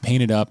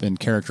painted up and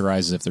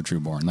characterized as if they're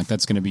Trueborn. Like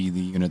that's going to be the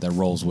unit that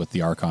rolls with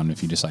the Archon if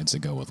he decides to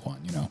go with one,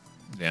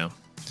 Yeah.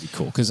 Be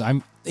cool because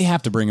they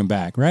have to bring him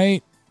back,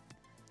 right?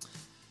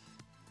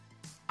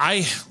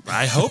 I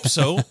hope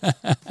so,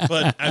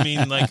 but I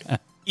mean, like,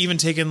 even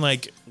taking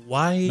like,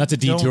 why not to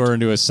detour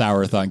into a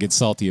sour thought and get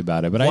salty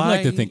about it, but I'd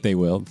like to think they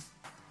will.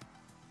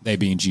 They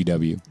being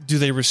GW. Do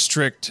they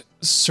restrict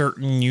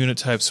certain unit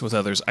types with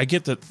others? I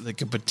get that they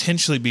could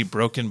potentially be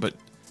broken, but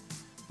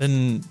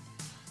then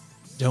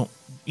don't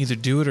either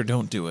do it or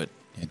don't do it.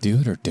 Yeah, do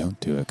it or don't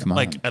do it. Come on.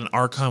 Like an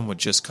Archon with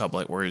just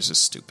Coblite Warriors is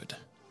stupid.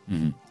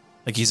 Mm-hmm.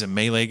 Like he's a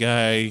melee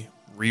guy,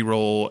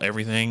 reroll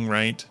everything,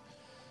 right?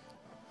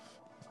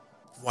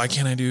 Why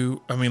can't I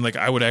do? I mean, like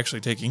I would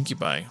actually take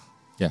Incubi.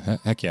 Yeah,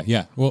 heck yeah,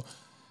 yeah. Well,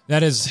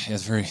 that's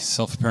very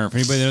self-apparent. For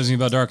anybody that knows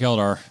anything about Dark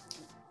Eldar,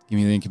 give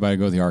me the Incubi to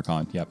go with the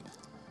Archon. Yep.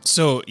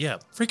 So yeah,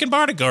 freaking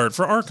Bodyguard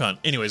for Archon.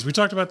 Anyways, we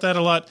talked about that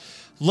a lot.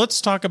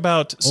 Let's talk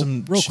about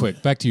some real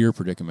quick. Back to your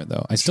predicament,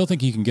 though. I still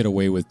think you can get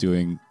away with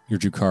doing your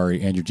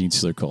Drukhari and your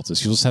Genestealer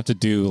Cultist. You'll just have to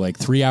do like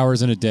 3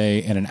 hours in a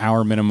day and an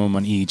hour minimum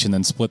on each, and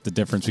then split the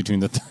difference between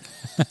the.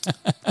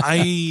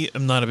 I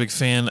am not a big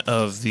fan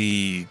of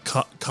the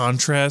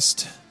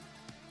contrast.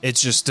 It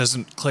just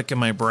doesn't click in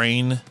my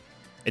brain.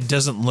 It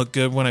doesn't look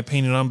good when I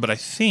paint it on. But I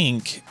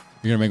think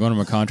you're gonna make one of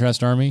them a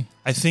contrast army.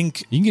 I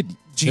think you can get.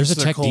 There's a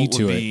tech D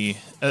to it.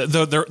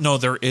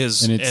 There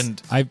is, and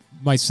I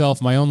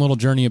myself, my own little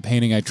journey of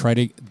painting. I try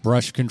to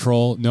brush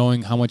control,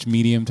 knowing how much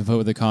medium to put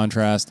with the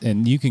contrast,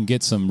 and you can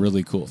get some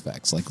really cool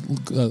effects, like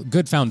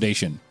good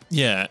foundation.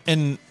 Yeah,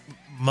 and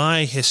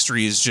my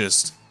history is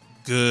just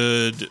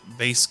good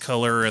base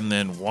color and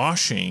then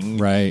washing,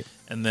 right?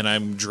 And then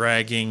I'm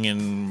dragging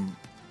and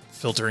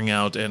filtering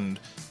out and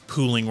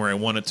pooling where I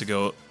want it to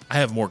go. I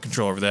have more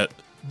control over that.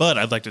 But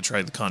I'd like to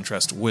try the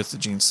contrast with the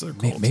Genestealer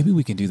Cult. Maybe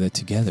we can do that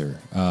together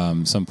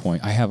some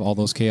point. I have all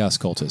those Chaos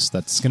Cultists.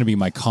 That's going to be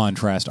my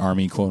contrast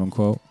army, quote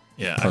unquote.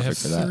 Yeah, perfect I have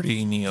for that.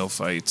 30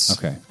 Neophytes.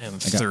 Okay.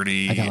 And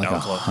 30 I got like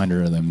Outlaw.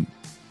 100 of them.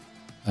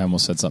 I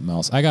almost said something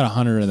else. I got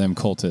 100 of them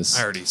Cultists.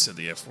 I already said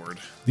the F word.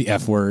 The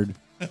F word.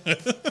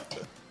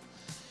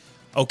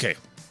 Okay.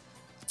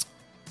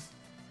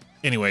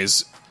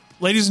 Anyways,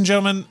 ladies and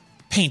gentlemen,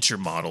 paint your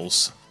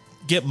models.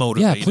 Get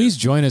motivated. Yeah, please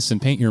join us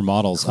and paint your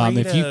models.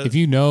 If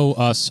you know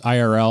us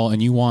IRL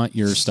and you want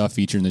your stuff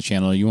featured in the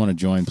channel, you want to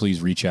join,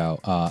 please reach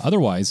out.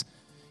 Otherwise,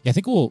 I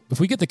think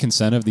if we get the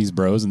consent of these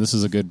bros, and this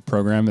is a good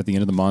program at the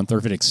end of the month, or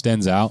if it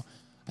extends out,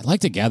 I'd like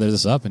to gather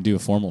this up and do a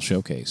formal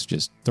showcase.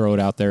 Just throw it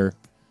out there,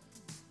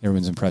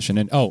 everyone's impression.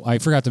 And I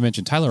forgot to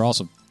mention, Tyler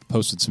also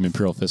posted some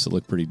Imperial Fists that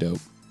look pretty dope.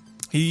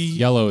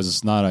 Yellow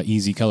is not an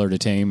easy color to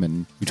tame,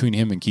 and between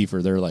him and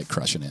Kiefer, they're like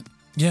crushing it.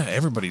 Yeah,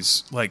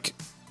 everybody's like.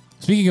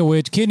 Speaking of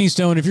which, Kidney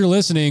Stone, if you're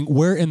listening,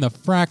 where in the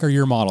frack are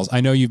your models?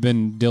 I know you've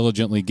been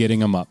diligently getting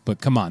them up,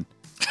 but come on.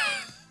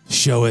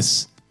 Show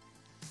us.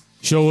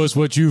 Show us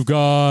what you've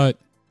got.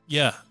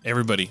 Yeah,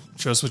 everybody.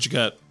 Show us what you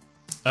got.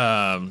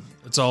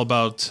 It's all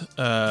about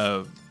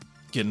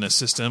getting a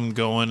system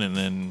going and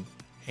then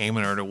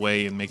aiming it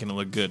away and making it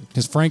look good.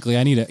 Because frankly,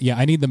 I need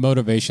the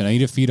motivation. I need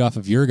to feed off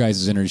of your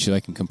guys' energy so I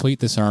can complete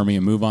this army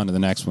and move on to the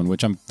next one,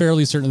 which I'm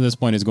fairly certain at this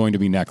point is going to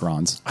be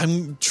Necrons.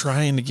 I'm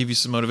trying to give you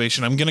some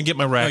motivation. I'm going to get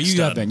my racks you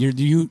done. got Ben.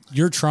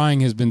 Your trying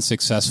has been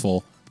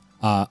successful.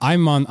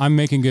 I'm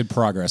making good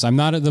progress. I'm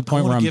not at the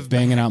point where I'm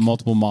banging out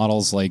multiple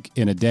models like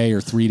in a day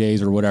or 3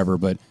 days or whatever,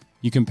 but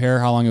you compare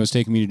how long it was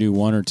taking me to do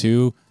 1 or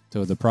 2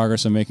 to the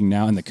progress I'm making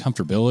now and the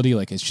comfortability,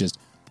 like it's just,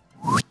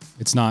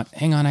 it's not,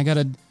 hang on, I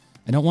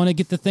don't want to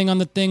get the thing on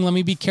the thing. Let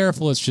me be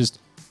careful. It's just,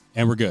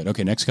 and we're good.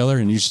 Okay, next color.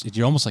 And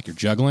you're almost like you're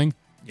juggling.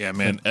 Yeah,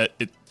 man.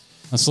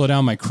 I'll slow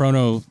down my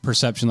chrono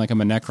perception like I'm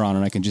a Necron,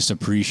 and I can just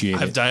appreciate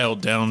it. I've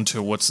dialed down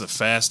to what's the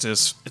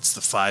fastest. It's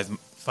the five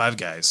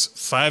guys.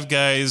 5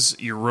 guys,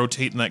 you're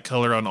rotating that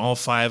color on all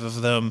 5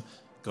 of them.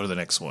 Go to the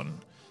next one.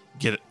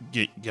 Get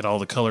all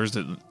the colors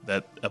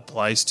that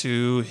applies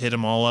to. Hit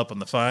them all up on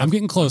the 5. I'm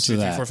getting close to 2,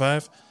 3, that. 4,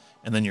 5,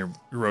 and then you're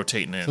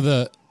rotating in.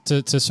 So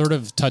to sort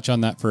of touch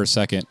on that for a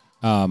second,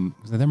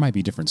 there might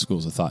be different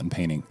schools of thought in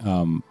painting.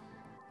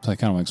 So I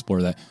kind of want to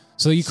explore that.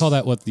 So you call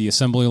that what the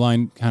assembly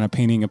line kind of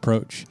painting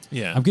approach?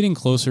 Yeah. I'm getting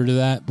closer to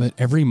that, but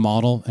every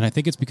model, and I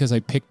think it's because I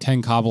picked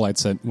 10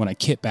 Cobalites that when I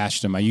kit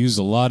bashed them, I used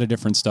a lot of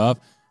different stuff,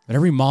 but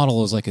every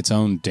model is like its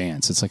own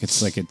dance. It's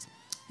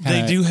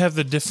They do have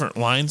the different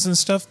lines and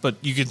stuff, but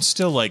you can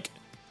still like.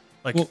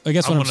 Well, I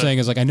guess what I'm saying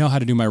is like I know how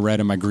to do my red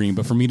and my green,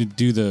 but for me to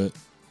do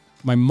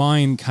my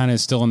mind kind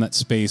of still in that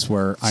space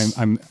where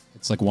I'm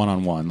it's like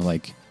one-on-one,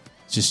 like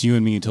it's just you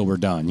and me until we're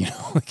done, you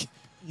know. Like,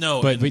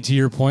 no, but to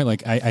your point,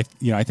 like I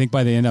think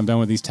by the end I'm done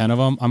with these 10 of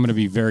them. I'm going to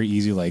be very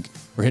easy. Like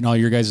we're hitting all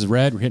your guys'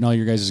 red, we're hitting all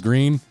your guys'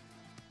 green.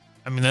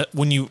 I mean that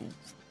when you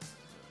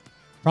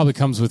probably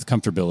comes with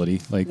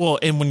comfortability, like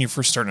and when you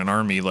first start an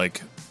army,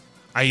 like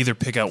I either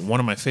pick out one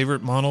of my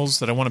favorite models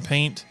that I want to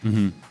paint,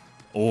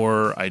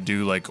 or I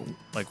do like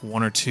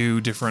 1 or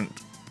 2 different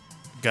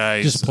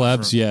guys, just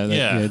plebs,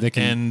 they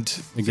can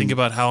think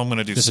about how I'm going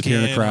to do disappear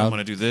in a crowd. I'm going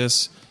to do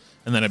this,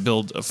 and then I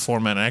build a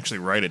format and actually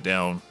write it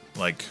down,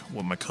 like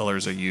what my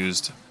colors are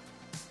used,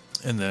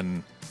 and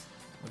then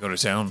I go to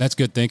town. That's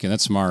good thinking.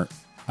 That's smart.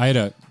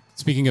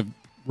 Speaking of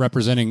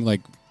representing like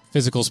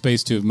physical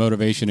space to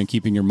motivation and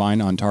keeping your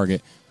mind on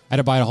target, I had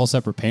to buy a whole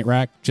separate paint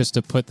rack just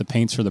to put the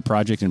paints for the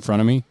project in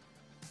front of me.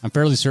 I'm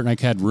fairly certain I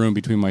had room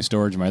between my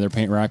storage and my other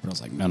paint rack, but I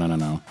was like, no.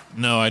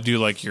 No, I do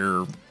like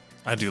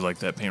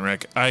that paint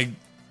rack.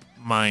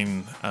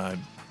 Mine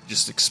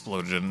just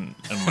exploded in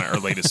our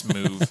latest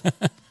move.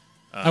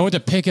 I went to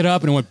pick it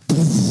up and it went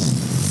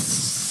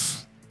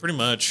pretty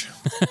much.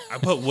 I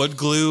put wood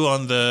glue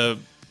on the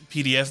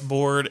PDF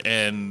board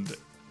and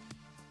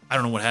I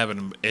don't know what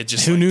happened. It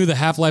just who knew the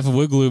half-life of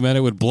wood glue meant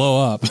it would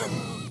blow up.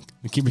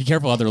 Be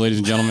careful out there, ladies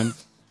and gentlemen.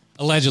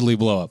 Allegedly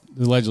blow up.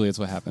 Allegedly, it's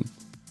what happened.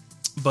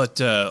 But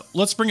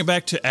let's bring it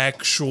back to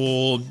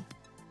actual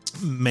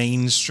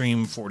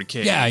mainstream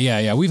 40K.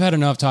 Yeah. We've had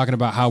enough talking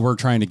about how we're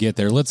trying to get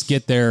there. Let's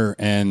get there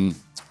and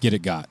get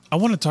it got. I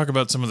want to talk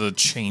about some of the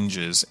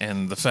changes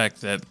and the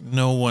fact that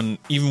no one,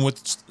 even with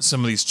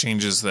some of these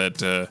changes, that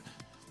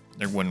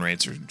their win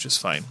rates are just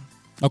fine.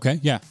 Okay,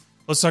 yeah.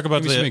 Let's talk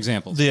about some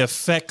examples. The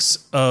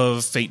effects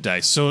of Fate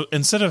Dice. So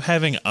instead of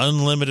having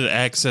unlimited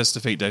access to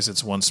Fate Dice,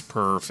 it's once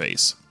per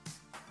phase.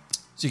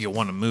 So you get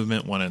one in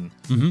movement, one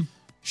in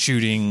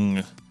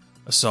shooting,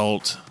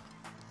 assault.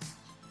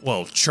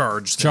 Well,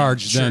 charge.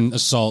 Then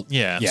assault.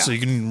 Yeah, so you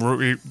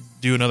can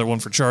do another one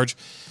for charge.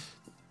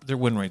 Their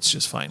win rate's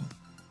just fine.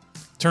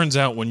 Turns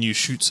out when you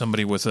shoot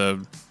somebody with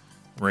a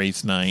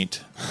Wraith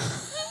Knight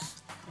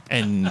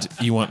and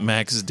you want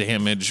max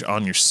damage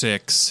on your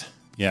 6,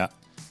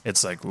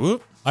 it's like,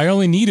 whoop. I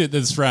only need it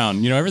this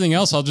round. Everything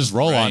else I'll just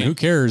roll on. Who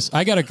cares?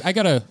 I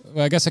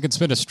guess I could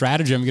spend a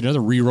stratagem, get another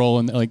reroll,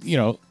 and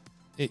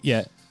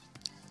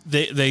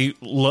They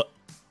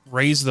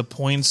raise the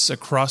points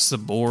across the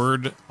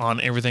board on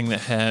everything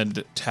that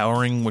had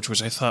towering,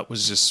 which I thought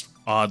was just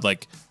odd.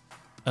 Like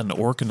an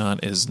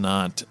Orkanaut is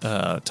not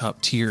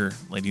top tier,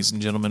 ladies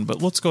and gentlemen.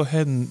 But let's go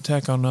ahead and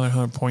tack on another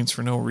 100 points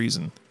for no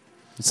reason.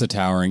 It's the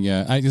towering,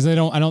 yeah. Because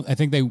I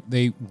think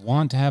they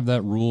want to have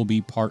that rule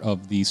be part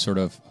of the sort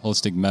of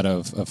holistic meta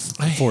of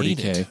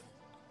 40K.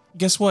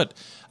 Guess what?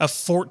 A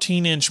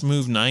 14-inch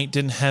move knight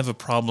didn't have a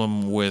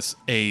problem with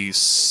a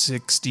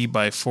 60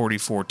 by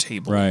 44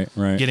 table.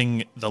 Right.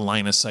 Getting the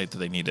line of sight that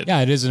they needed.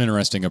 Yeah, it is an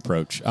interesting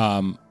approach.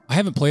 I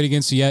haven't played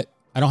against it yet.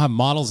 I don't have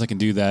models that can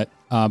do that.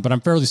 But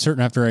I'm fairly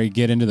certain after I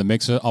get into the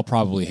mix, I'll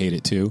probably hate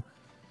it too.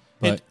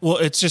 But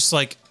it's just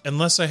like,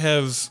 unless I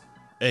have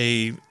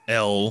a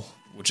L,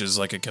 which is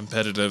like a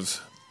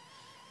competitive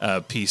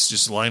piece,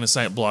 just line of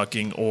sight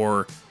blocking,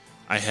 or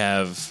I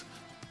have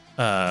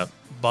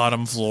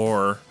bottom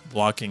floor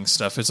blocking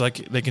stuff. It's like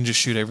they can just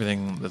shoot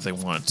everything that they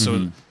want.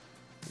 So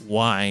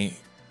why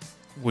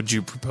would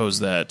you propose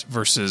that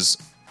versus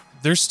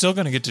they're still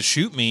going to get to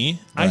shoot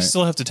me? Right. I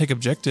still have to take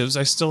objectives.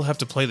 I still have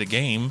to play the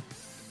game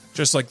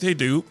just like they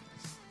do.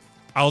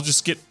 I'll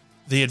just get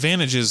the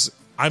advantages.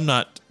 I'm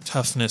not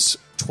toughness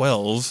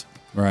 12.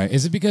 Right.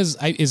 Is it because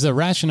is the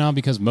rationale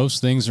because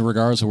most things,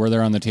 regardless of where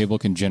they're on the table,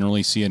 can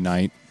generally see a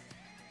knight?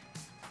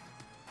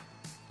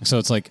 So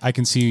it's like I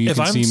can see you,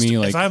 can see me.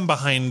 Like if I'm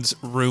behind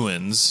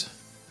ruins,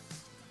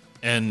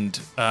 and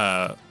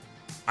I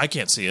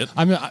can't see it.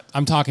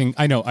 I'm talking.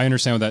 I know. I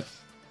understand with that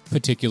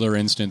particular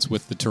instance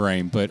with the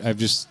terrain, but I'm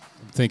just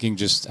thinking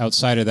just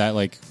outside of that,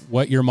 like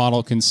what your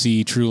model can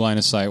see, true line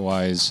of sight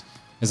wise.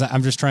 Is that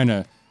I'm just trying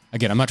to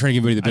again, I'm not trying to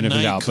give anybody the benefit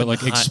of the knight doubt, but like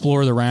could not-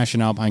 explore the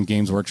rationale behind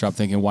Games Workshop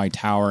thinking why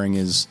towering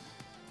is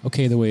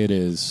okay the way it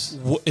is.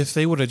 If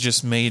they would have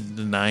just made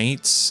the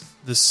knights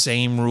the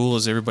same rule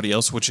as everybody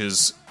else, which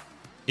is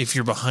if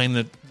you're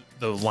behind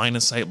the line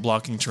of sight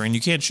blocking terrain,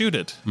 you can't shoot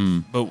it.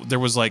 But there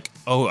was like,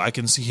 oh, I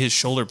can see his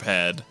shoulder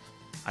pad,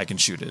 I can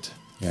shoot it.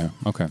 Yeah.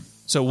 Okay.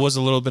 So it was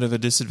a little bit of a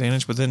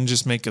disadvantage, but then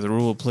just make the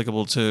rule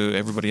applicable to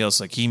everybody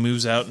else. Like he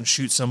moves out and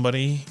shoots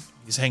somebody,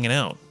 he's hanging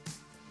out,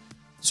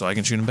 so I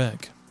can shoot him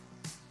back.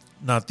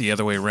 Not the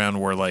other way around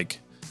where like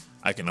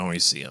I can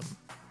always see him.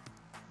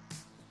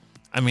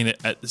 I mean,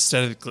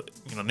 aesthetically,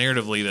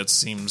 narratively, that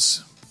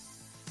seems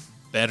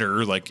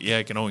better. Like, yeah,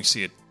 I can always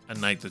see a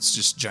knight that's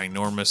just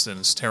ginormous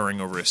and is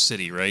towering over a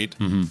city, right?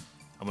 Mm-hmm.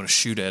 I'm going to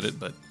shoot at it,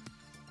 but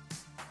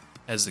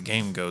as the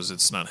game goes,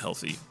 it's not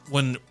healthy.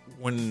 When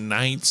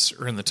knights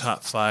are in the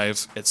top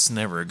 5, it's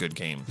never a good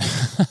game.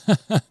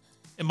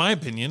 In my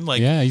opinion,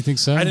 like, yeah, you think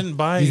so? I didn't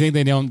buy. You think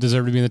they don't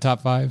deserve to be in the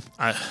top 5?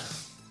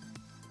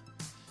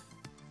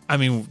 I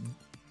mean,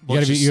 you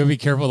gotta be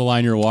careful of the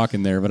line you're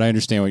walking there, but I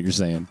understand what you're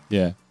saying.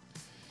 Yeah.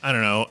 I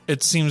don't know.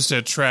 It seems to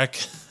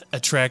attract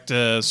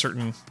a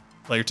certain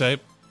player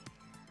type.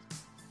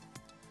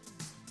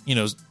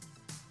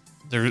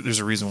 There's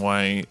a reason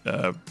why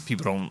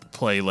people don't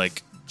play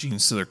like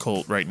Genes to their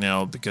Cult right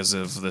now because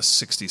of the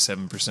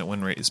 67%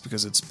 win rate. Is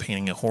because it's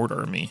painting a horde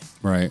army.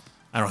 Right.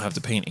 I don't have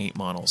to paint 8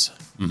 models.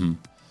 Mm-hmm.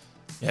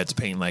 You have to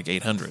paint like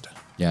 800.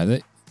 Yeah.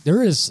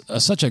 There is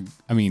such a.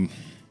 I mean,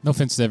 no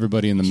offense to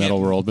everybody in the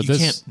metal world, but you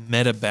can't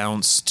meta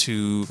bounce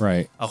to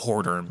right. a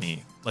horde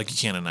army like you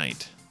can a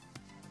knight.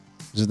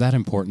 Is it that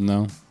important,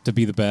 though, to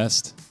be the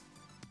best?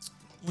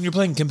 When you're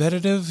playing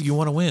competitive, you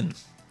want to win.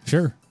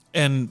 Sure.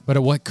 But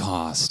at what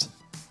cost?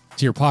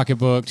 To your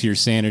pocketbook, to your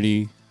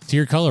sanity, to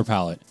your color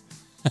palette.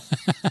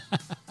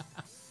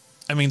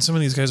 I mean, some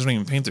of these guys don't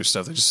even paint their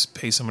stuff. They just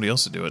pay somebody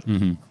else to do it.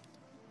 Mm-hmm.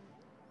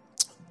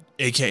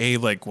 AKA,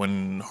 like,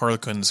 when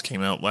Harlequins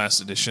came out last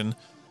edition,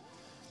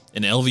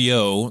 in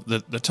LVO,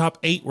 the top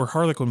 8 were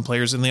Harlequin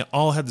players, and they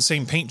all had the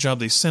same paint job.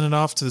 They sent it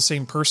off to the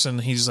same person.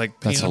 He's,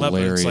 like, painting them up.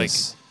 And it's like...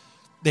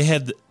 They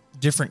had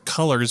different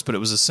colors, but it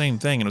was the same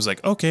thing. And it was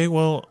like, okay,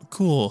 well,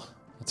 cool.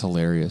 That's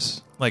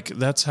hilarious. Like,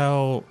 that's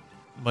how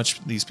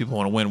much these people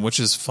want to win, which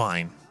is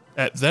fine.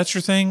 If that's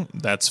your thing,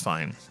 that's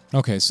fine.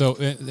 Okay, so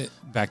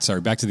back to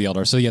the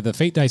Eldar. So, yeah, the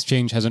Fate Dice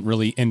change hasn't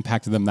really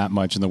impacted them that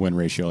much in the win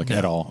ratio, like,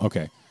 at all.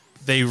 Okay.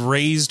 They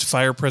raised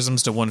Fire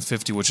Prisms to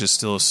 150, which is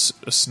still a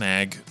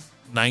snag.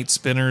 Night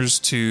Spinners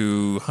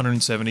to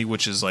 170,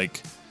 which is,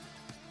 like,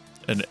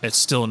 it's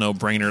still a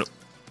no-brainer.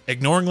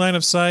 Ignoring line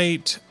of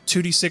sight,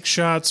 2d6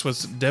 shots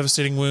with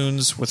devastating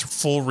wounds with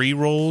full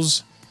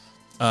rerolls.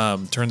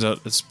 Turns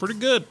out it's pretty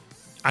good.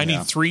 I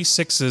need 3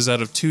 6s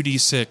out of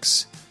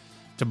 2d6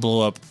 to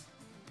blow up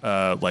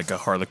like a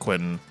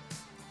Harlequin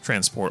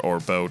transport or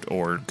boat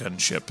or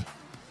gunship.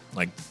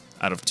 Like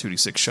out of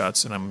 2d6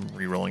 shots, and I'm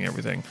rerolling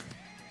everything.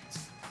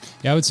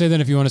 Yeah, I would say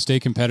then if you want to stay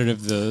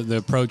competitive, the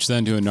approach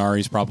then to Inari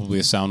is probably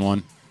a sound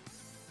one.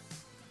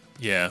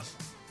 Yeah.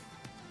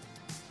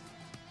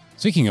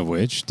 Speaking of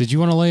which, did you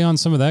want to lay on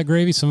some of that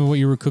gravy, some of what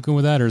you were cooking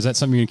with that, or is that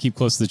something you're going to keep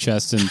close to the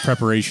chest in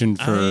preparation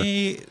for...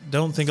 I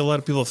don't think a lot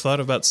of people have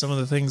thought about some of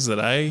the things that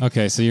I...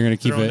 Okay, so you're going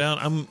to keep it...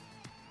 down.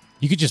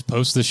 You could just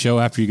post the show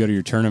after you go to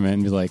your tournament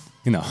and be like,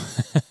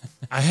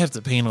 I have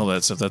to paint all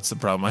that stuff. That's the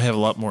problem. I have a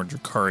lot more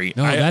Drukhari.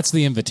 No, that's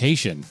the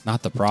invitation,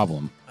 not the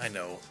problem. I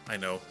know.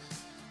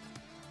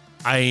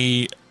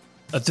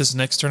 At this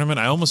next tournament,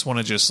 I almost want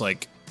to just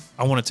like...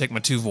 I want to take my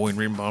 2 Void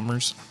Ring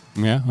Bombers.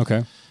 Yeah,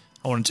 okay.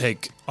 I want to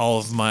take all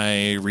of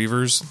my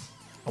Reavers.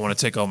 I want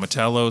to take all my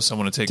Talos. I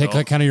want to take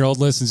like kind of your old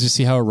list and just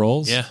see how it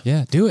rolls.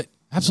 Yeah, do it.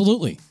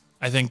 Absolutely.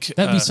 I think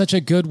that'd be such a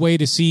good way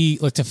to see,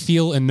 like, to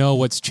feel and know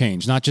what's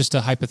changed, not just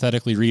to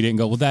hypothetically read it and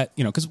go, well, that,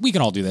 because we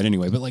can all do that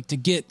anyway. But like to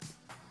get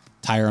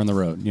tire on the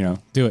road,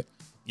 do it.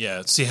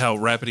 Yeah, see how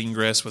Rapid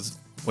Ingress with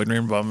Void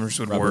Ring Bombers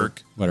would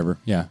work. Whatever.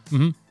 Yeah.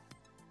 Mm-hmm.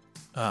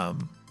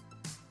 And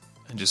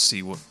just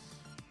see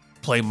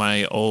play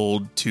my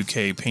old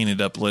 2K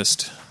painted up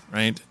list.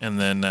 Right, and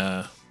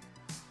then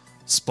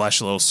splash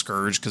a little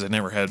Scourge because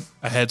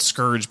I had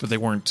Scourge, but they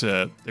weren't.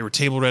 They were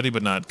table ready,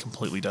 but not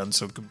completely done.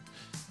 So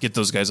get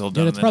those guys all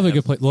done. Yeah, that's probably a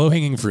good play. Low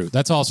hanging fruit.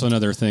 That's also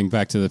another thing.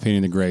 Back to the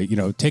painting the gray.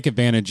 Take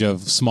advantage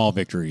of small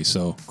victories.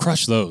 So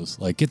crush those.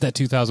 Like get that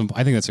 2,000.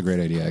 I think that's a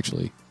great idea,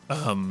 actually.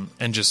 And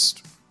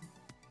just,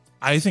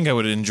 I think I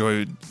would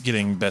enjoy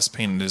getting best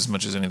painted as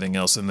much as anything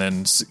else, and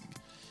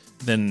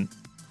then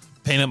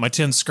paint up my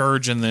 10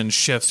 Scourge, and then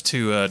shift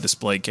to a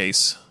display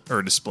case.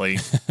 Or display,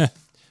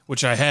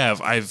 which I have.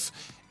 I've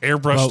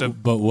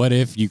airbrushed But what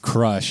if you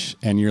crush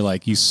and you're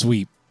like, you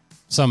sweep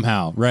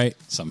somehow, right?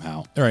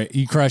 Somehow. All right,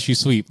 you crush, you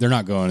sweep. They're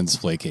not going in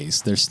display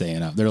case. They're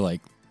staying up. They're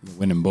like the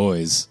winning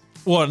boys.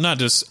 Well, not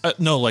just,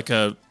 no, like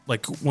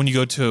when you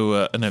go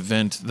to an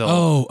event,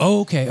 they'll...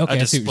 Okay. I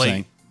see what you're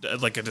saying.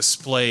 Like a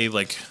display,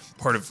 like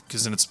part of,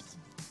 because then it's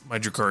my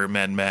Drukhari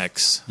Mad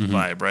Max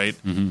vibe, right?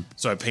 Mm-hmm.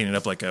 So I painted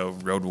up like a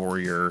Road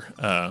Warrior.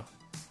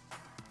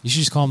 You should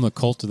just call them the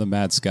Cult of the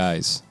Mad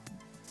Skies.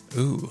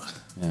 Ooh.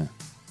 Yeah.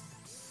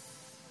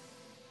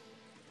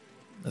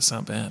 That's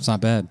not bad. It's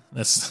not bad.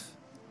 That's.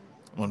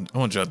 I want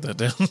to jot that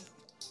down.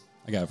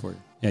 I got it for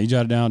you. Yeah, you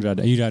jot it down.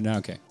 You jot it down.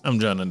 Okay. I'm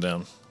jotting it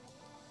down.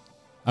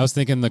 I was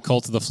thinking the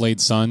Cult of the Flayed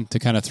Sun to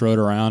kind of throw it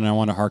around, and I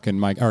want to harken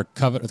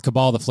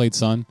Cabal of the Flayed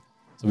Sun,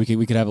 so we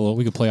could have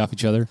we could play off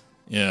each other.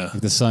 Yeah.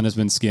 Like the sun has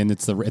been skinned.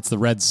 It's the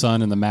red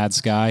sun and the mad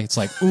sky. It's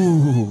like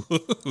ooh.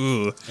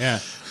 Yeah.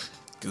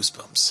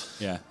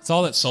 Goosebumps. Yeah. It's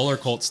all that solar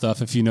cult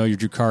stuff if you know your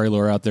Drukhari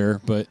lore out there,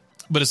 but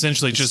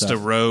essentially just stuff. a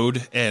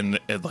road and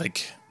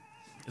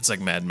it's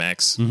like Mad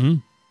Max. Mm-hmm.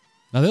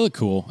 Now they look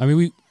cool. I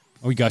mean,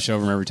 we gush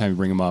over them every time we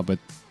bring them up, but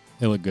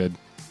they look good.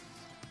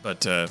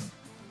 But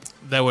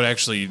that would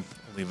actually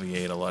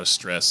alleviate a lot of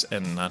stress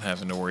and not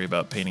having to worry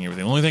about painting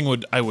everything. The only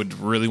thing I would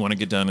really want to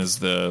get done is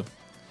the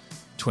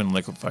twin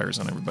liquid fires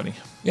on everybody.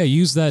 Yeah,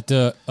 use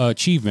that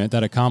achievement,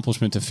 that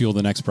accomplishment to fuel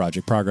the next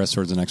project, progress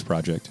towards the next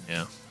project.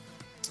 Yeah.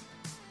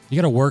 You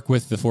got to work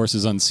with the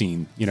forces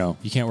unseen. You know,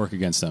 you can't work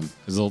against them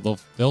because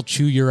they'll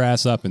chew your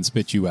ass up and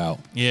spit you out.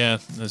 Yeah,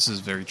 this is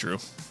very true.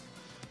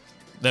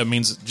 That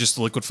means just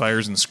liquid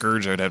fires and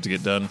Scourge I'd have to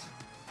get done,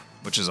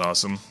 which is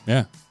awesome.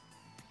 Yeah.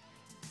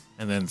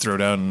 And then throw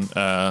down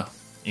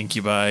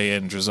Incubi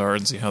and Drazar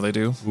and see how they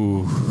do.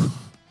 Ooh.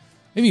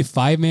 Maybe a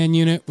 5-man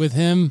unit with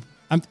him.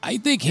 I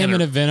think him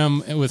and a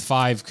Venom with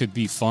 5 could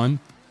be fun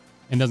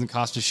and doesn't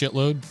cost a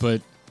shitload,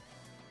 but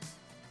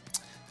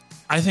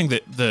I think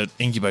that the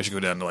Incubi should go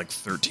down to like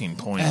 13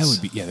 points.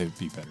 that would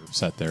be better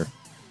set there.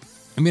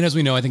 I mean, as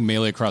we know, I think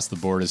melee across the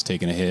board has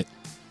taken a hit.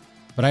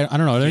 But I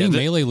don't know. Are there any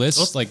melee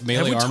lists, like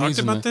melee armies? Have we talked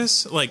about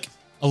this? Like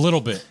a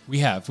little bit. We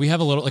have a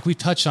little, like we've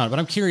touched on it, but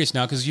I'm curious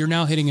now because you're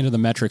now hitting into the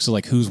metrics of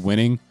like who's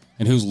winning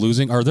and who's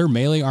losing. Are there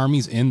melee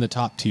armies in the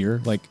top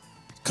tier? Like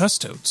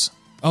Custodes.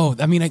 Oh,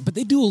 I mean, but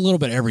they do a little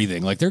bit of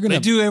everything. Like they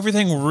do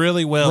everything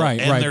really well, right?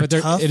 And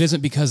But tough. It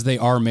isn't because they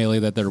are melee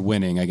that they're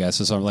winning. I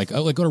guess it's like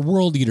go to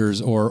World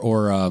Eaters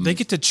or they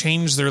get to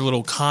change their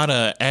little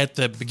kata at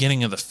the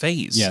beginning of the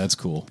phase. Yeah, that's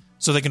cool.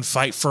 So they can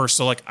fight first.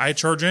 So like I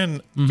charge in.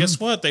 Mm-hmm. Guess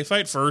what? They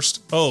fight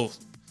first. Oh,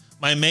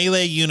 my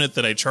melee unit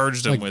that I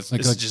charged them with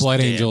is just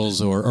Blood dead.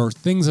 Angels or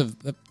things of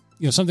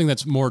something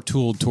that's more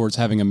tooled towards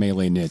having a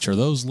melee niche. Are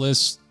those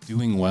lists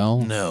doing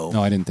well? No,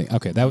 I didn't think.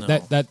 Okay,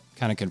 that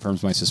kind of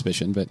confirms my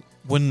suspicion, but.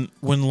 When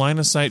line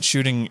of sight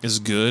shooting is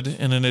good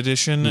in an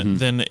edition,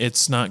 then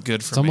it's not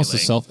good for It's almost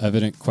melee. a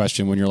self-evident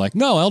question when you're like,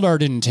 no, Eldar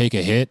didn't take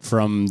a hit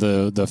from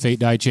the fate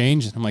die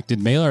change. And I'm like,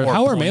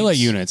 how are melee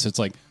units? It's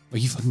like, are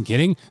you fucking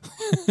kidding?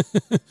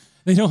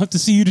 They don't have to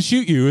see you to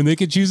shoot you, and they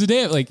can choose a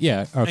day. Like,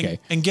 yeah, okay.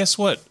 And guess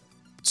what?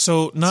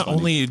 So not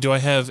only do I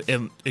have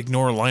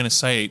ignore line of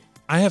sight,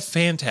 I have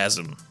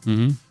Phantasm,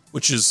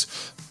 which is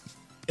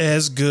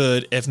as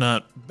good, if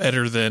not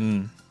better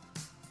than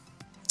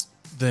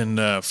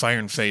Fire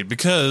and Fade,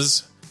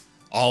 because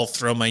I'll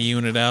throw my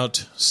unit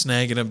out,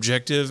 snag an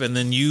objective, and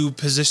then you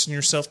position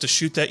yourself to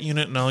shoot that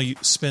unit, and I'll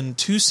spend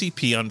 2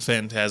 CP on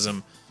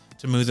Phantasm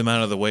to move them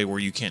out of the way where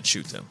you can't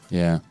shoot them.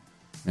 Yeah.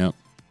 Yep.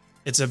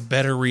 It's a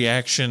better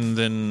reaction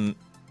than...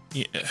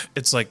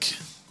 It's like...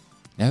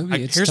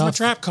 It's here's tough. my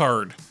trap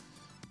card.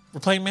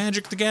 We're playing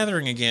Magic the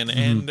Gathering again,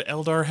 and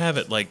Eldar have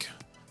it. Like,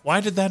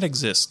 why did that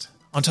exist?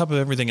 On top of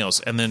everything else.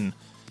 And then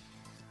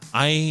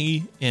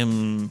I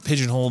am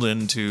pigeonholed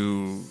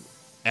into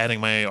adding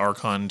my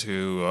Archon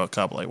to a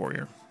Kabbalah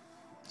Warrior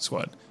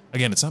squad.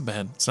 Again, it's not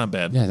bad. It's not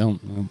bad. Yeah,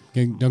 don't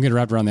get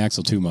wrapped around the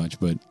axle too much,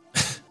 but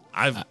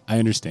I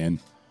understand.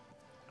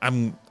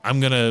 I'm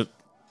gonna,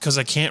 because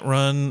I can't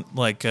run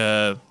like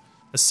a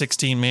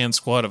 16-man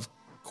squad of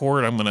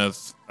Court. I'm gonna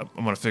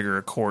figure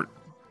a Court.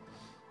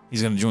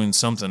 He's gonna join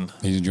something.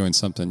 He's enjoying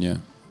something, yeah.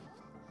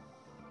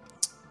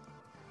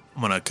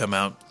 I'm gonna come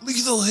out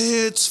lethal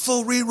hits,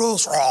 full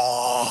rerolls.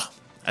 Raw.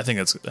 I think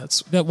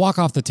that's that walk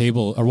off the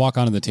table or walk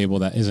onto the table.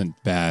 That isn't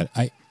bad.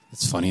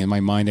 It's funny in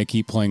my mind. I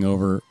keep playing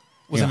over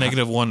with a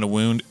 -1 to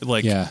wound.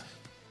 Like yeah,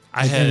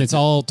 and it's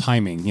all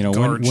timing. You know,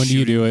 when do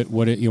you do it?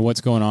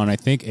 What's going on? I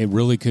think it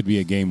really could be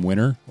a game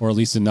winner, or at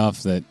least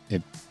enough that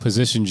it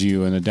positions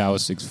you in a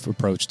Taoistic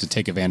approach to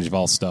take advantage of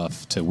all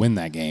stuff to win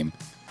that game.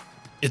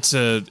 It's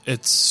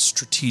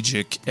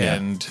strategic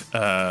and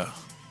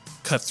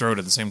cutthroat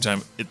at the same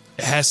time. It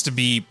has to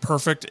be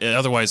perfect,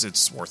 otherwise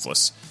it's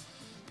worthless.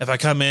 If I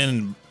come in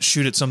and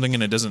shoot at something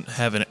and it doesn't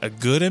have a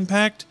good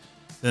impact,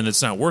 then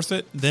it's not worth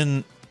it.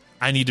 Then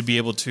I need to be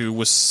able to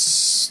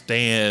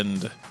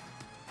withstand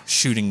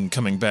shooting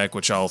coming back,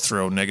 which I'll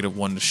throw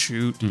 -1 to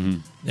shoot,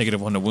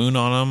 -1 to wound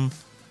on them.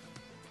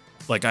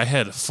 Like I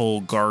had full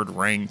guard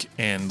rank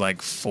and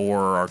like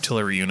 4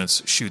 artillery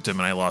units shoot them,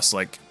 and I lost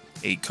like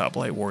 8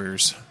 Kabbalah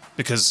Warriors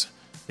because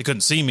they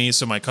couldn't see me,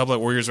 so my Kabbalah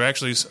Warriors were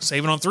actually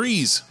saving on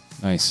 3s.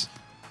 Nice.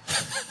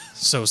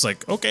 So it's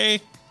like, okay.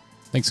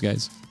 Thanks,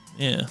 guys.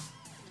 Yeah.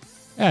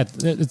 Yeah,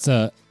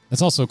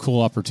 it's also a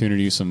cool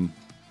opportunity, some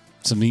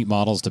neat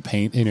models to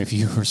paint. And if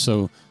you were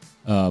so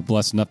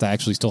blessed enough to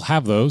actually still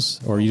have those,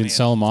 or you didn't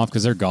sell them off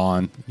because they're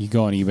gone, you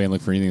go on eBay and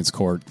look for anything that's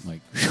Court.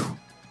 Like, whew,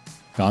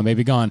 gone,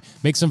 baby, gone.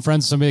 Make some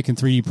friends, somebody that can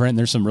 3D print, and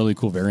there's some really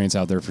cool variants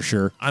out there for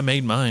sure. I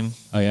made mine.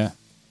 Oh, yeah.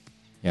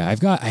 Yeah, I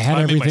had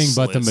everything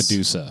but the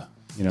Medusa.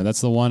 You know,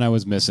 that's the one I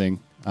was missing.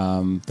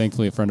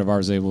 Thankfully, a friend of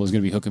ours is going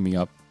to be hooking me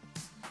up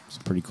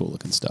some pretty cool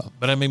looking stuff.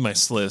 But I made my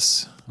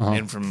Sliss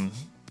and from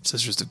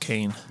Sisters of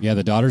Cain. Yeah,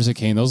 the Daughters of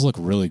Cain, those look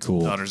really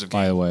cool. Daughters of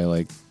by Cain. the way,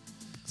 like,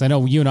 because I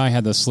know you and I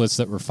had the slits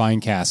that were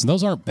fine cast, and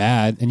those aren't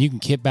bad. And you can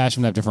kit bash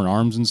them to have different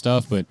arms and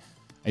stuff. But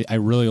I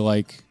really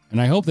like,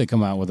 and I hope they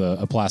come out with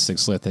a plastic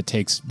slit that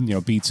takes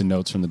beats and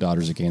notes from the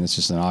Daughters of Cain. That's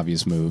just an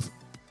obvious move.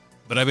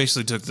 But I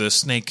basically took the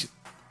snake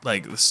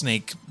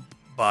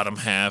bottom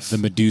half. The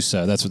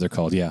Medusa, that's what they're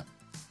called. Yeah.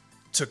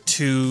 Took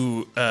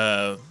two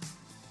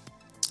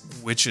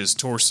witches'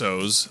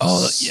 torsos,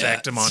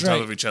 stacked them on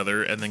top of each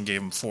other, and then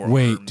gave them four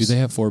Wait, arms. do they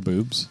have 4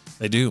 boobs?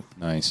 They do.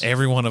 Nice.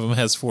 Every one of them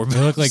has 4 boobs.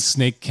 They look like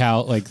snake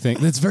cow like thing.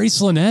 That's very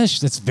Slaanesh.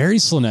 That's very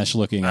Slaanesh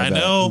looking. I bet.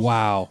 know.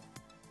 Wow.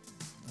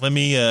 Let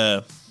me.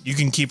 You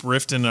can keep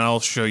rifting, and I'll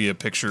show you a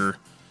picture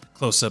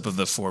close up of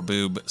the 4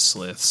 boob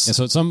sliths.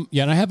 Yeah, so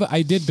and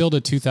I did build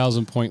a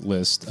 2,000 point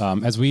list.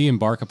 As we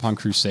embark upon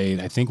Crusade,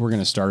 I think we're going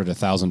to start at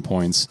 1,000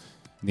 points.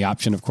 The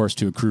option, of course,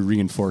 to accrue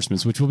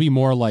reinforcements, which will be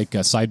more like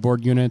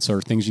sideboard units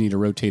or things you need to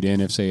rotate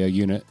in if, say, a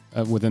unit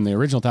within the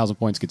original 1,000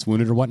 points gets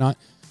wounded or whatnot.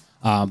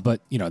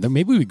 But then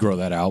maybe we grow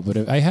that out.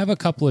 But I have a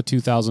couple of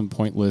 2,000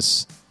 point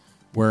lists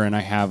wherein I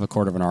have a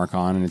Court of an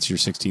Archon, and it's your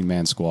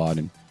 16-man squad.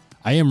 And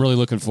I am really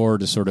looking forward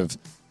to sort of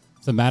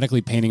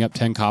thematically painting up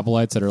 10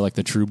 Kobollites that are like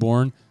the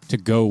Trueborn to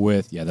go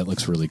with. Yeah, that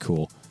looks really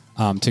cool.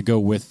 To go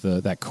with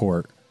that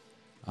court.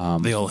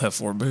 They all have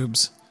 4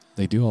 boobs.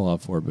 They do all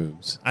have 4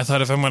 boobs. I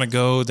thought if I'm going to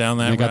go down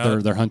that They got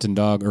route, their hunting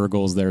dog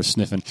Urgles there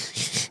sniffing,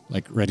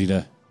 like ready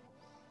to.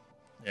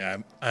 Yeah,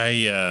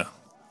 I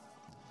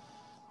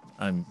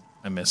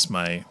miss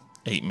my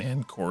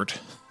 8-man court.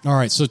 All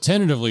right, so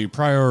tentatively,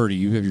 priority,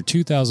 you have your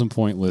 2,000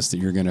 point list that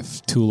you're going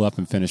to tool up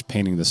and finish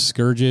painting the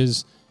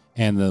Scourges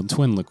and the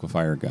twin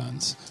liquefier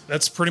guns.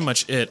 That's pretty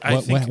much it.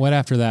 What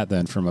after that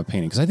then from a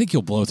painting? Because I think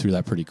you'll blow through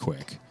that pretty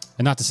quick.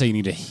 And not to say you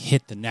need to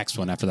hit the next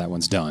one after that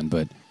one's done,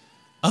 but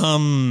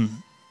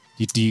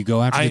do you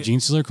go after the Gene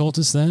Stealer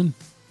Cultist then?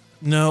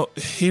 No.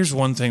 Here's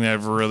one thing that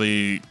I've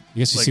really. I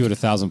guess you see what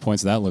 1,000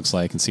 points of that looks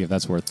like and see if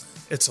that's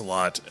worth. It's a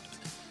lot.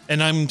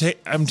 And I'm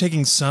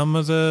taking some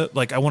of the,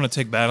 I want to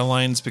take battle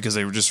lines because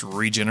they just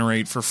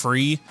regenerate for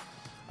free.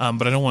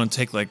 But I don't want to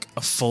take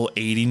a full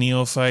 80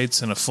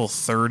 neophytes and a full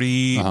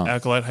 30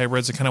 Acolyte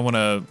hybrids. I kind of want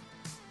to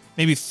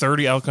maybe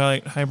 30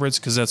 Acolyte hybrids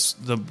because that's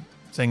the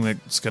thing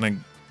that's going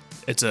to,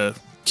 it's a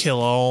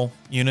kill all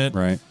unit.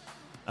 Right.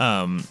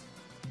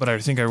 But I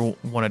think I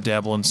want to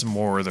dabble in some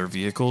more of their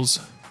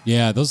vehicles.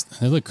 Yeah,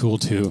 they look cool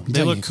too.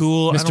 They look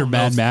cool. Mr.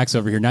 Mad Max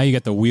over here. Now you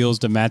got the wheels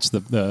to match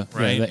the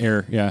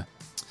air. Yeah,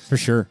 for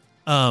sure.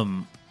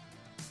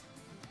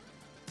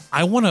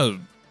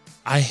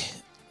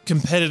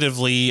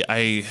 Competitively,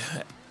 I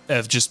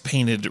have just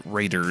painted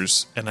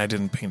Raiders and I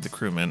didn't paint the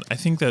crewmen. I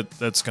think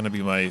that's going to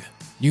be my.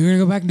 You're going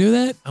to go back and do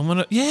that?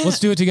 Yeah. Let's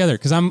do it together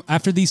because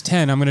after these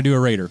 10, I'm going to do a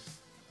Raider.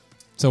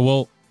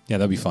 So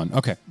that'll be fun.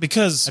 Okay.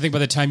 Because I think by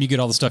the time you get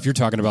all the stuff you're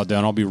talking about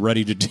done, I'll be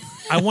ready to do.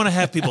 I want to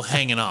have people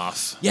hanging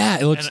off. Yeah,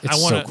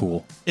 it's so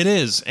cool. It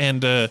is,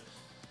 and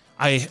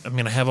I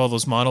have all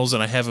those models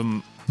and I have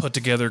them put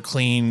together,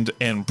 cleaned,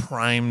 and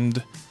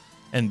primed,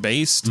 and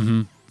based.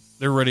 Mm-hmm.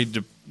 They're ready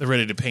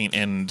to paint,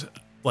 and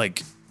I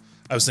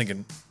was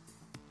thinking,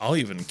 I'll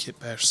even kit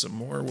bash some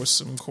more with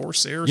some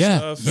Corsair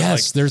stuff.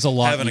 Yes, there's a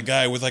lot. Having a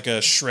guy with a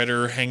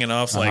shredder hanging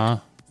off,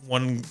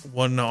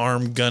 one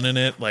arm gun in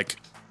it,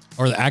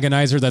 or the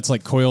agonizer that's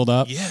coiled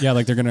up. Yeah,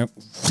 they're gonna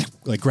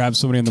grab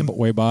somebody on the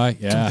way by.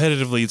 Yeah,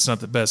 competitively, it's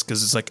not the best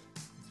because it's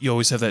you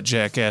always have that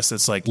jackass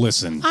that's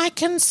listen, I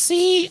can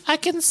see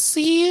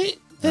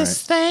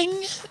this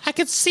thing. I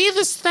can see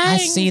this thing. I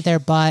see their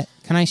butt.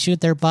 Can I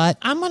shoot their butt?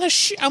 I'm gonna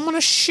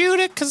shoot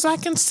it because I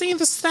can see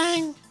this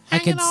thing. I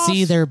can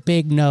see their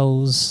big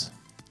nose.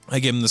 I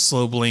give him the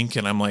slow blink,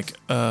 and I'm like,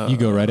 you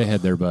go right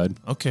ahead there, bud.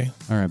 Okay.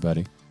 All right,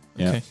 buddy.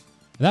 Yeah. Okay.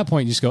 At that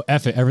point, you just go,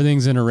 F it.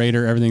 Everything's in a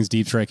Raider. Everything's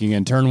deep striking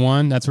in. Turn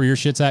 1, that's where your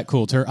shit's at.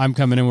 Cool. I'm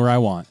coming in where I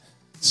want.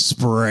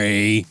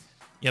 Spray.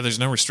 Yeah, there's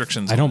no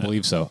restrictions. I don't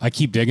believe so. I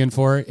keep digging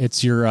for it.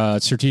 It's your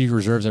strategic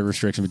reserves that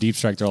restriction, but deep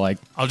strike, they're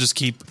I'll just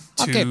keep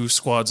 2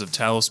 squads of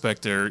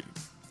Talospector,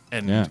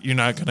 and you're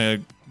not going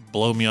to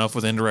blow me off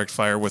with indirect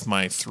fire with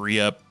my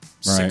 3 up,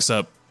 6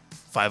 up,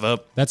 5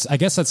 up. I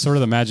guess that's sort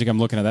of the magic I'm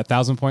looking at. That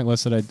 1,000 point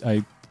list that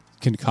I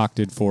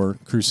concocted for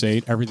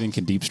Crusade, everything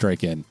can deep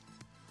strike in.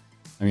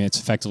 I mean, it's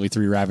effectively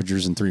 3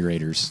 Ravagers and 3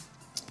 Raiders.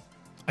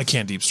 I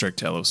can't deep strike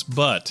Talos,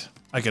 but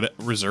I could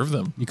reserve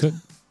them. You could.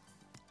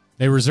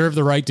 They reserve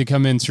the right to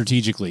come in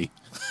strategically.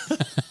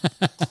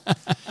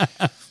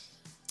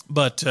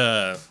 But,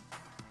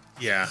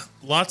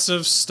 lots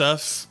of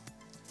stuff.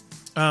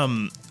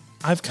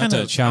 I've kind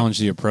of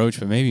challenged the approach,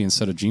 but maybe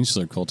instead of Gene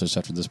Stealer Cultists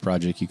after this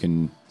project, you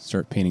can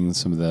start painting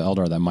some of the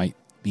Eldar that might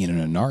be in an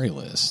Inari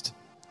list.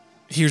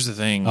 Here's the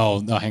thing. Oh,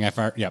 no, hang on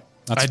fire. Yep.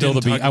 I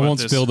won't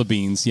spill the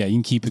beans. Yeah, you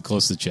can keep it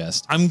close to the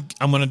chest. I'm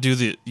going to do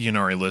the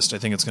Yunari list. I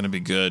think it's going to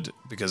be good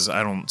because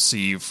I don't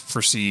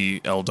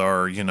foresee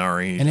Eldar,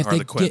 Yunari, and if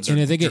Harlequins,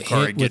 they get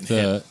hit with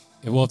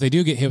Well, if they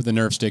do get hit with the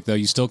Nerf stick, though,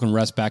 you still can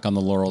rest back on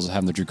the laurels of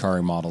having the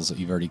Drukhari models that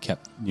you've already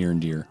kept near and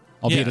dear.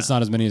 Albeit it's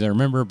not as many as I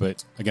remember,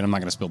 but again, I'm not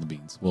going to spill the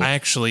beans. I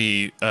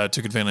actually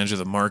took advantage of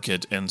the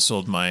market and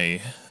sold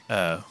my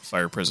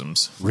fire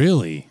prisms.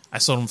 Really? I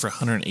sold them for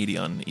 $180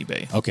 on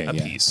eBay. Okay, a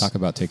yeah. piece. Talk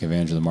about take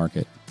advantage of the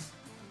market.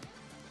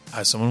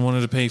 Someone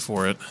wanted to pay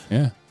for it.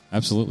 Yeah,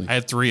 absolutely. I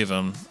had 3 of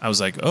them. I was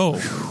like, oh,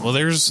 well,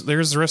 there's the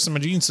rest of my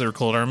jeans that are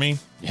Cold Army.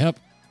 Yep.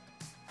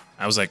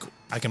 I was like,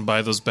 I can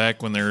buy those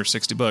back when they're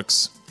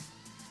 $60.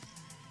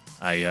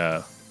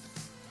 I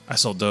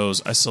sold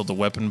those. I sold the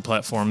weapon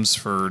platforms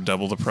for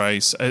double the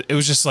price. It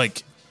was just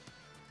like,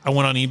 I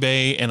went on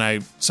eBay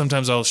and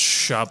sometimes I'll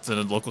shop the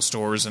local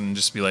stores and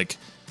just be like,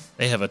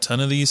 they have a ton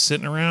of these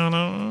sitting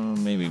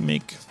around. Maybe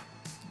make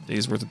a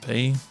day's worth of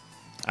pay.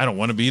 I don't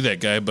want to be that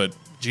guy, but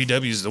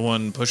GW is the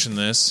one pushing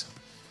this.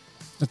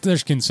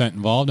 There's consent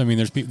involved. I mean,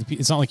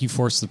 it's not like you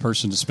force the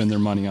person to spend their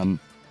money on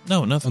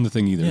nothing on the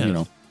thing either. Yeah. You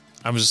know,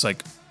 I was just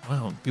like,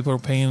 wow, people are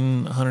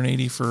paying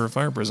 $180 for a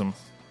fire prism.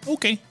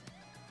 Okay,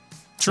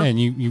 sure. And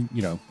you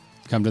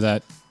come to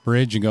that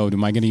bridge and go,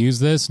 am I going to use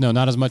this? No,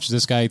 not as much as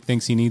this guy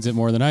thinks he needs it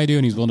more than I do,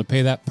 and he's willing to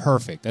pay that.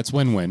 Perfect. That's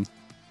win-win.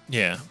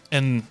 Yeah,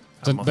 and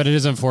but it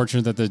is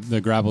unfortunate that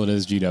the grapple it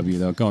is GW,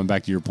 though. Going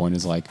back to your point,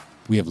 is like,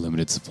 we have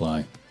limited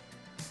supply.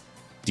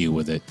 Deal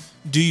with it.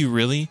 Do you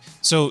really?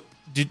 So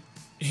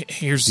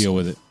here's Deal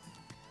with it.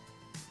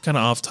 kind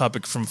of off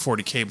topic from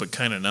 40K, but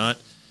kind of not.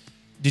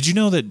 Did you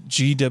know that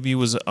GW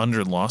was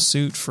under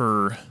lawsuit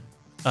for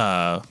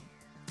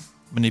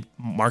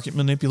market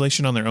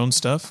manipulation on their own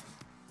stuff?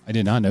 I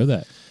did not know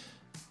that.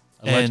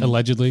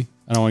 Allegedly.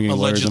 I don't want to get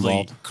any lawyers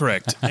involved.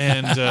 Correct.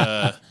 And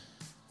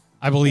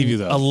I believe you,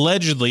 though.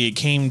 Allegedly,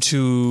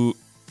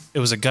 it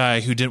was a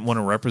guy who didn't want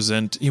to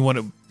represent. He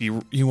wanted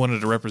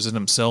to represent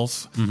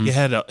himself.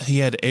 Mm-hmm. He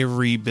had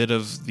every bit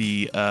of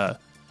the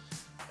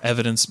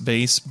evidence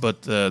base,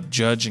 but the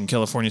judge in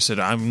California said,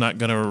 "I'm not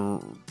going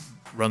to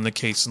run the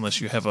case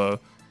unless you have a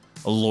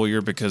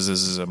lawyer because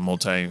this is a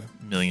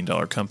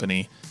multi-million-dollar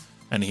company."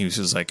 And he was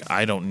just like,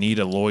 "I don't need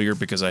a lawyer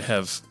because I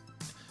have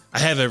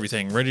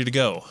everything ready to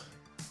go."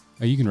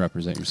 Oh, you can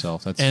represent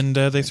yourself. And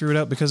they threw it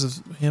out because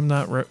of him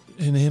not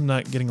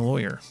getting a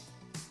lawyer.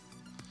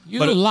 You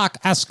lack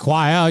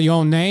Esquire,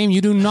 your name.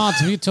 You do not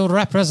need to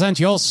represent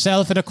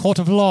yourself in a court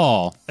of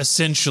law.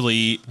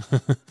 Essentially,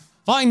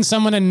 Find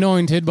someone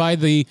anointed by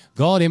the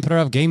God Emperor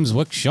of Games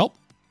Workshop.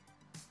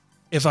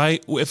 if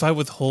I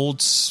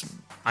withhold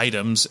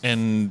items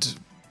and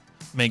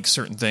make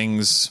certain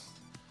things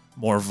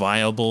more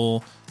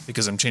viable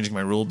because I'm changing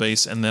my rule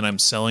base and then I'm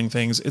selling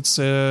things,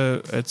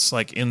 it's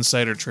like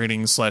insider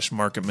trading /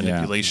 market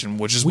manipulation,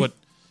 which is what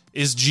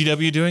is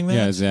GW doing that?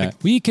 Yeah, is that?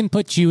 We can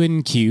put you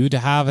in queue to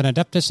have an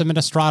Adeptus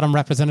Administratum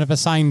representative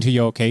assigned to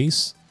your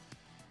case.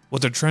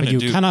 What they're trying But to you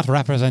do. cannot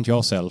represent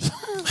yourself.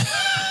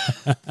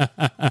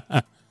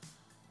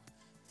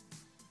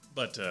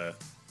 But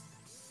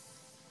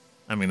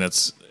I mean,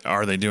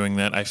 are they doing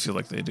that? I feel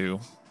like they do.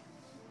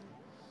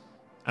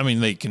 I mean,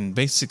 they can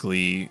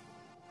basically.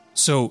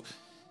 So,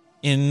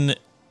 in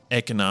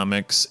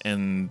economics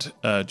and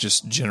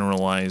just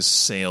generalized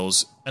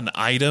sales, an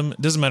item,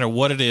 it doesn't matter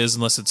what it is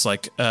unless it's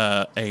like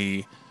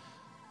a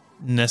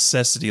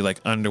necessity,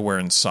 like underwear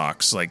and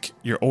socks. Like,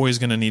 you're always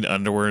going to need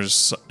underwear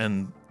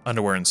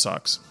and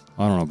socks.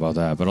 I don't know about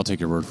that, but I'll take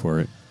your word for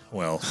it.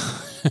 Well,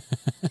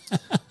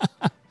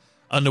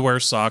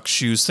 underwear, socks,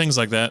 shoes, things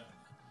like that.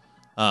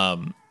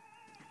 An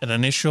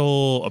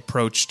initial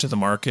approach to the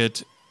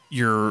market,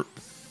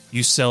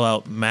 you sell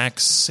out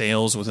max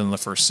sales within the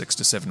first 6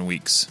 to 7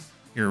 weeks.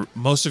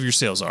 Most of your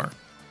sales are,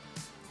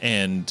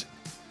 and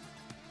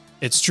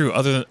it's true.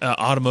 Other than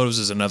automotives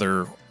is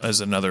another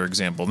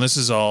example, and this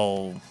is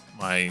all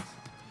my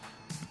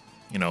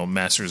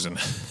masters in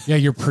Yeah,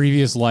 your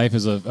previous life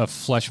as a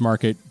flesh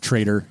market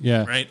trader.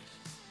 Yeah. right.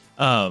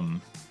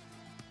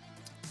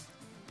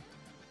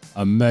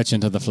 A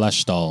merchant of the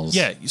flesh stalls.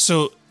 Yeah,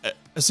 so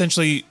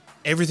essentially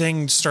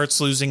everything starts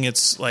losing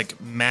its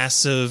like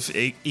massive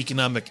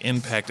economic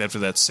impact after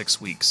that 6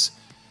 weeks.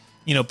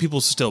 People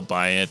still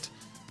buy it.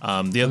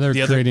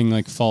 They're creating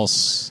like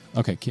false.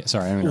 Okay,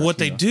 sorry. What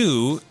they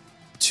do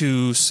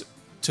to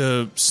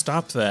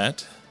stop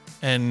that,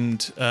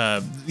 and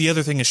the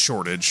other thing is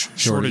shortage.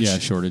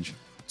 Shortage.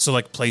 So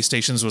like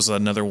PlayStations was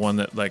another one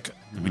that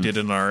we did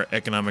in our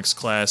economics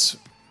class.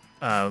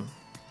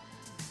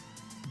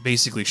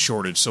 Basically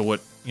shortage. So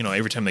what,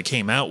 every time they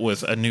came out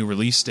with a new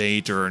release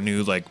date or a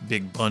new like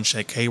big bunch,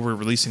 like, hey, we're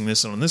releasing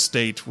this on this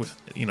date, with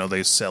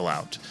they sell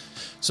out,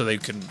 so they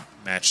can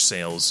match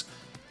sales.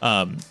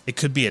 It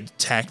could be a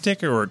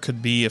tactic, or it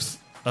could be base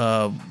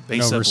An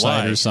oversight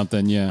lie or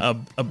something. Yeah.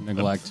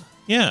 Neglect.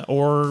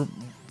 Or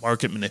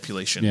market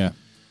manipulation. Yeah.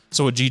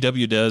 So what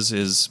GW does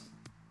is,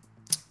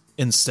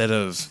 instead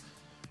of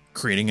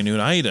creating a new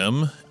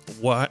item,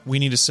 we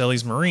need to sell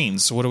these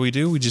Marines. So what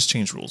do? We just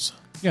change rules.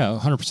 Yeah,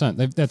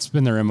 100%. That's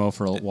been their MO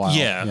for a while.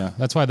 Yeah.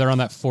 That's why they're on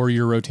that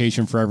 4-year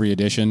rotation for every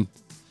edition.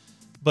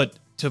 But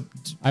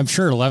I'm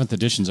sure 11th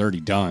edition's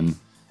already done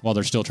while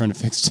they're still trying to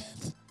fix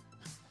 10th.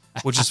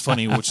 which is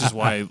funny, which is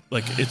why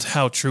like it's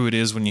how true it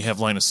is when you have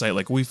line of sight.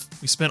 Like we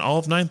spent all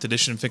of 9th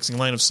edition fixing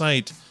line of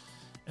sight,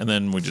 and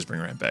then we just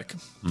bring it right back.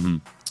 Mm-hmm.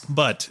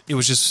 But it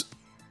was just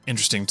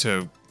interesting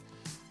to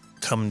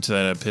come to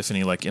that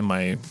epiphany, like in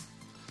my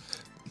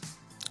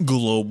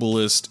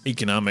globalist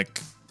economic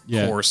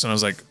course, and I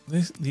was like,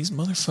 these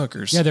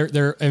motherfuckers. Yeah,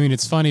 they're. I mean,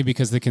 it's funny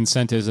because the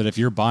consent is that if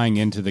you're buying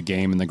into the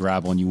game and the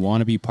Grapple and you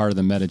want to be part of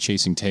the meta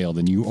chasing tail,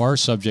 then you are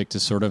subject to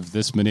sort of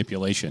this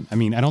manipulation. I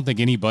mean, I don't think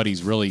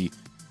anybody's really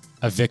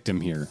a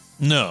victim here.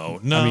 No.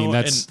 I mean,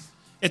 that's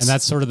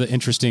sort of the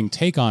interesting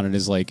take on it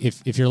is like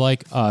if you're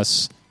like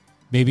us,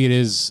 maybe it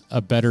is a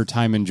better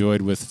time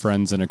enjoyed with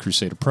friends and a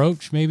crusade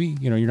approach. Maybe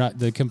you're not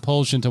the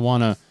compulsion to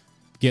want to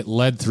get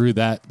led through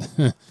that.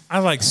 I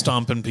like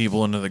stomping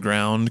people into the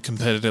ground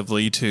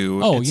competitively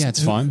too. Oh,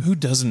 it's fun. Who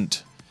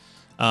doesn't?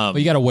 But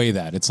you got to weigh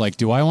that. It's like,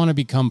 do I want to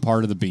become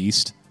part of the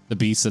beast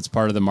that's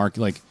part of the market?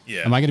 Like,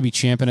 am I going to be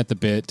champing at the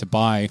bit to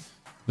buy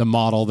the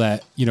model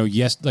that,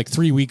 like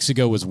 3 weeks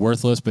ago was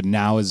worthless, but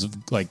now is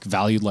like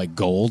valued like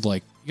gold?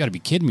 Like, you got to be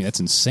kidding me.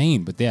 That's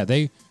insane. But yeah,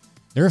 they're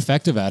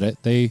effective at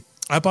it.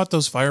 I bought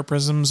those fire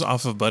prisms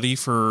off of Buddy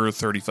for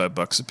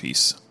 $35 a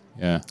piece.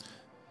 Yeah.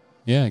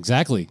 Yeah,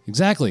 exactly.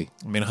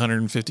 I mean,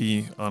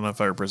 150 on a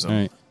fire prism.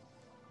 Right.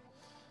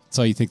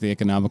 So you think the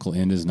economical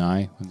end is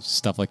nigh when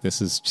stuff like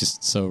this is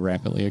just so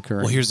rapidly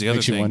occurring? Well, here's the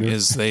other thing: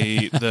 is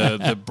the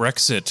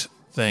Brexit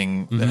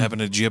thing that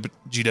happened at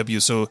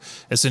GW. So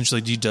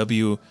essentially,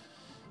 GW,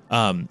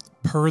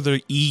 per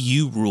the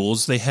EU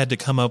rules, they had to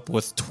come up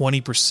with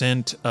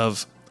 20%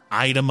 of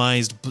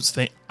itemized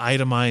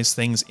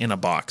things in a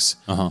box,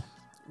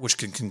 which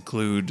can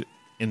conclude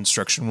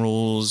instruction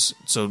rules.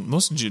 So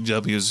most of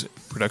GW's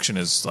production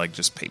is like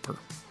just paper.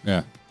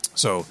 Yeah.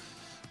 So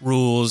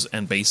rules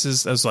and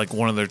bases, that's like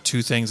one of their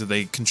two things that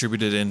they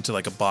contributed into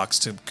like a box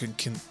to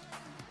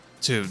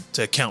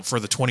account for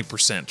the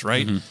 20%,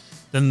 right? Mm-hmm.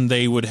 Then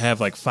they would have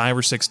like 5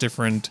 or 6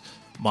 different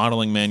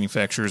modeling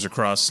manufacturers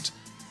across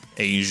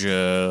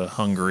Asia,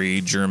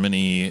 Hungary,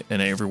 Germany, and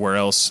everywhere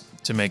else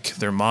to make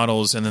their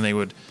models, and then they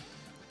would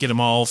get them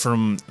all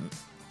from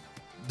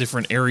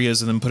different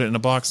areas and then put it in a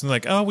box and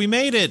like, oh, we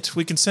made it.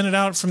 We can send it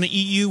out from the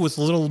EU with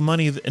little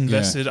money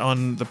invested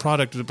on the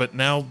product. But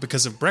now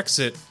because of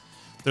Brexit,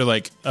 they're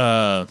like,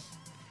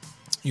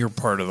 you're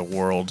part of the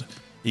world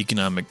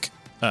economy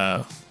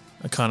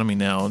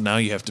now. Now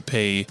you have to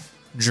pay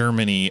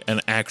Germany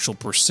an actual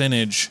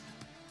percentage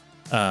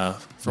for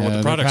what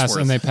the product's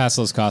worth. And they pass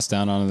those costs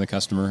down onto the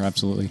customer.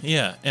 Absolutely.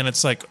 Yeah. And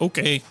it's like,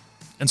 okay.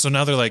 And so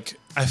now they're like,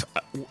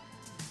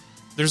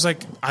 there's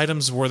like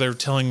items where they're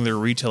telling their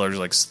retailers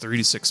like 3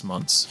 to 6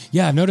 months.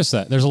 Yeah, I've noticed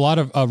that. There's a lot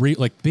of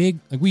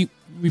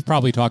we've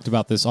probably talked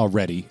about this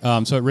already.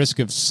 So at risk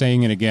of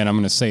saying it again, I'm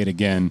going to say it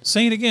again.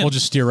 Say it again. We'll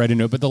just steer right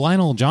into it. But the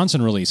Lionel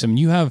Johnson release, I mean,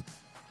 you have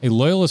a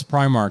loyalist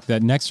Primarch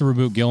that next to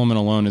Reboot Guilliman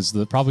alone is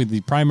probably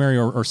the primary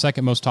or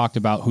second most talked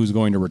about who's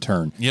going to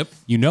return. Yep.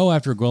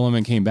 After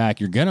Guilliman came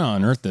back, you're going to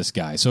unearth this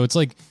guy. So it's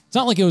like, it's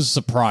not like it was a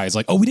surprise.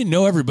 Like, oh, we didn't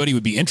know everybody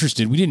would be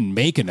interested. We didn't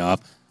make enough.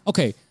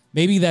 Okay.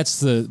 Maybe that's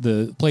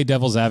the play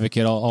devil's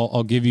advocate.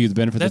 I'll give you the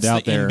benefit of the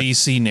doubt there.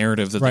 That's the NBC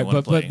narrative that they want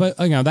to play. But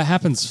that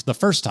happens the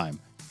first time.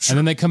 Sure. And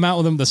then they come out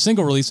with them the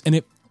single release, and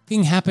it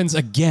happens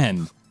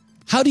again.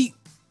 How do you...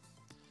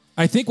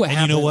 I think what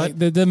happened... You know what?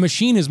 The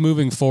machine is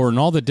moving forward, and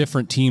all the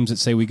different teams that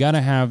say, we got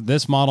to have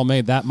this model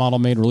made, that model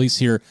made, release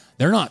here,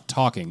 they're not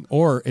talking.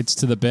 Or it's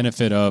to the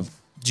benefit of...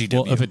 GW.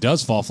 Well, if it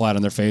does fall flat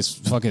on their face,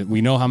 fuck it.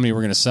 We know how many we're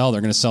going to sell. They're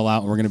going to sell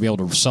out, and we're going to be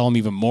able to sell them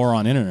even more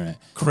on internet.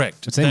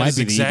 Correct. But they might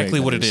be exactly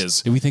the what it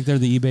is. Do we think they're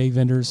the eBay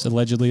vendors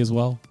allegedly as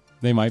well?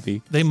 They might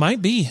be. They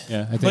might be.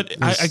 Yeah, but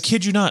I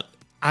kid you not.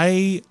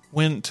 I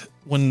went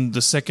when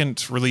the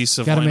second release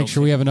of. Got to make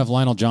sure we have enough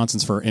Lionel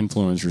Johnsons for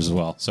influencers as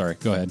well. Sorry,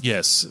 go ahead.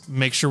 Yes,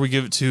 make sure we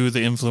give it to the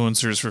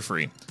influencers for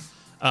free.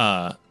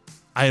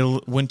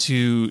 I went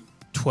to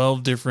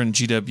 12 different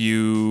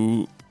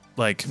GW,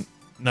 like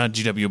not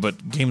GW,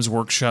 but Games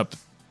Workshop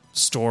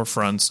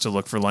storefronts to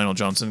look for Lionel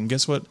Johnson, and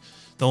guess what?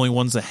 The only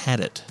ones that had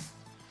it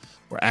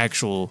were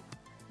actual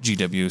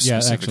GW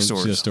specific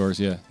stores.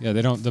 Yeah,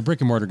 they don't. The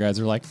brick and mortar guys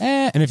are like,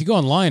 and if you go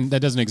online,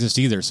 that doesn't exist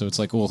either. So it's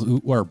like, well,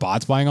 who are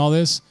bots buying all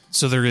this?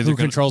 So they're either who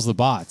controls the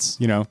bots?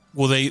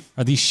 Well,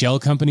 are these shell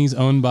companies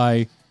owned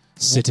by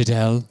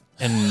Citadel?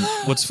 And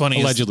what's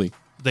funny allegedly. Is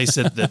they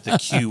said that the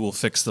queue will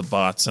fix the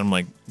bots. I'm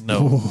like,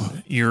 no,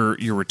 you're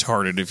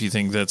retarded if you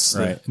think that's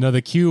right. No,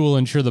 the queue will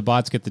ensure the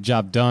bots get the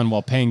job done,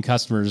 while paying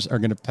customers are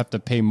going to have to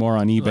pay more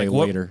on eBay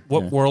later.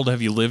 What world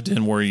have you lived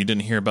in where you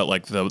didn't hear about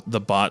like the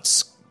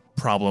bots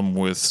problem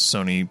with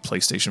Sony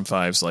PlayStation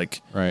 5s?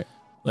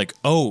 Like,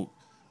 oh,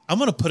 I'm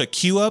going to put a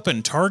queue up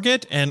in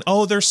Target, and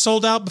they're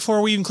sold out before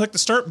we even click the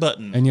start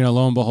button. And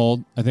lo and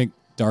behold, I think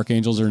Dark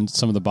Angels are in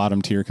some of the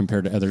bottom tier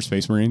compared to other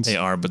Space Marines. They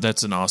are, but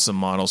that's an awesome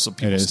model, so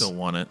people still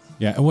want it.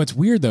 Yeah, and what's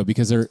weird though,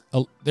 because they're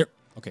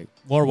okay,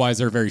 lore wise,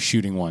 they're a very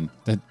shooting one,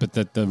 but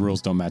the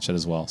rules don't match it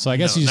as well. So I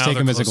guess you just take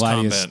them as a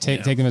Gladius,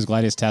 take them as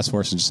Gladius Task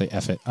Force, and just say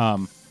F it.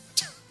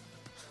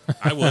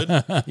 I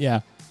would.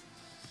 Yeah,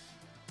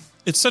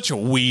 it's such a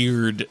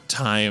weird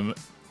time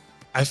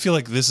I feel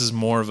like this is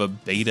more of a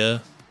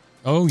beta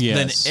Oh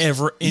yes, than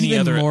ever any even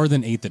other. more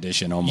than 8th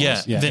edition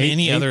almost. than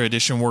any other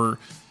edition where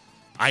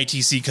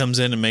ITC comes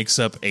in and makes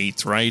up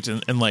 8th, right?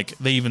 And like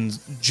they even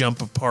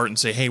jump apart and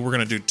say, hey, we're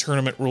going to do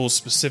tournament rules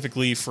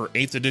specifically for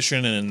 8th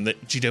edition, and the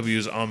GW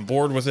is on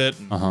board with it.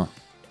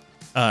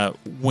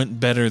 Went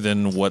better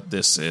than what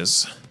this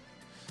is.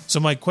 So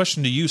my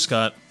question to you,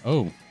 Scott,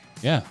 Oh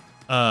yeah.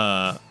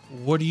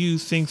 what do you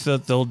think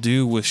that they'll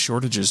do with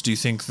shortages? Do you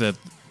think that,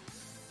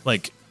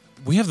 like,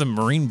 we have the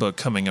Marine book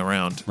coming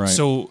around. Right.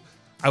 So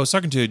I was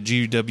talking to a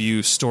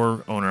GW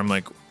store owner. I'm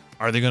like,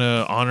 are they going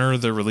to honor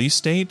the release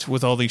date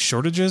with all these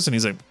shortages? And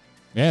he's like,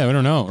 Yeah, we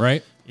don't know,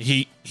 right?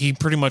 he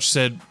pretty much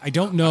said, I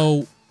don't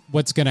know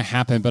what's going to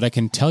happen, but I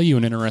can tell you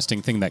an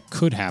interesting thing that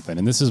could happen,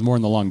 and this is more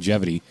in the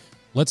longevity.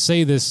 Let's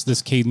say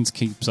this cadence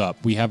keeps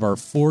up. We have our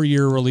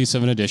 4-year release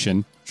of an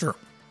edition. sure.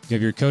 You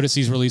have your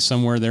codices release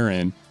somewhere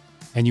therein,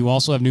 and you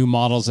also have new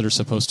models that are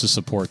supposed to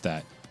support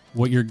that.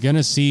 What you're going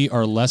to see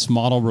are less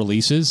model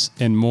releases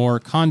and more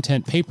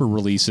content paper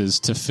releases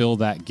to fill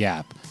that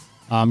gap.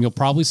 You'll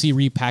probably see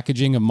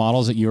repackaging of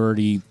models that you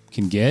already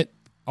can get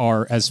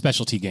or as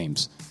specialty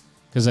games.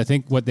 Because I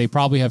think what they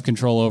probably have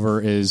control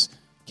over is,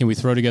 can we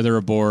throw together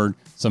a board,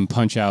 some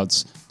punch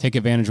outs, take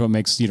advantage of what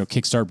makes,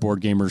 kickstart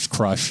board gamers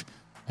crush.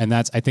 And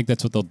I think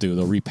that's what they'll do.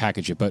 They'll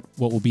repackage it. But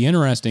what will be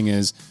interesting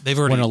is They've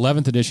already- when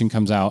 11th edition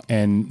comes out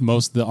and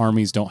most of the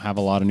armies don't have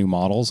a lot of new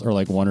models or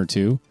like 1 or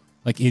 2,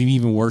 like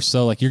even worse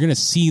so, like you're going to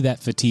see that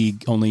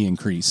fatigue only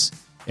increase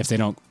if they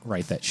don't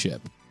write that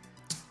ship.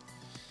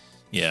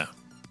 Yeah.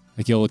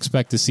 Like you'll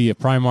expect to see a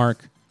Primarch,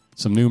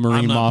 some new I'm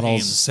Marine not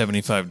models. paying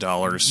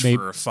 $75 Maybe-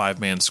 for a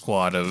 5-man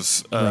squad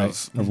of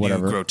Right, or new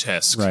whatever.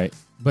 grotesque. Right.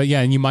 But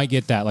yeah, and you might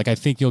get that. Like I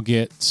think you'll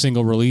get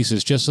single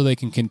releases just so they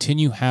can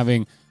continue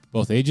having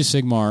both Age of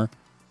Sigmar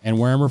and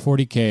Warhammer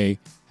 40K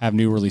have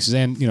new releases,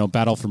 and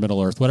Battle for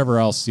Middle Earth, whatever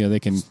else they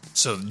can.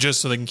 So just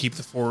so they can keep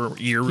the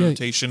 4-year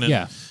rotation.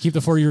 And Keep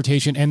the 4-year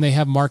rotation, and they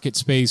have market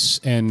space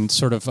and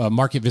sort of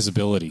market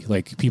visibility.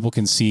 Like people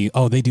can see,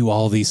 oh, they do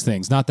all these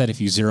things. Not that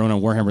if you zero in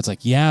on Warhammer, it's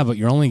like, yeah, but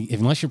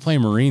unless you're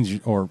playing Marines,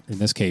 or in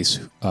this case,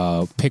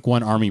 pick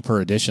one army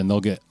per edition,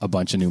 they'll get a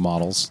bunch of new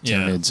models,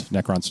 Tyranids,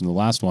 Necrons from the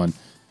last one.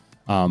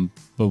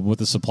 But with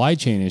the supply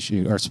chain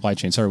issue,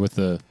 with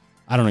the,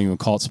 I don't even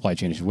call it supply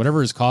chain issue,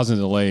 whatever is causing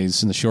the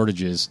delays and the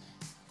shortages,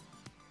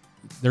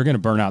 they're going to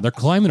burn out. They're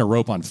climbing a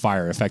rope on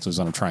fire, effectively, is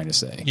what I'm trying to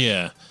say.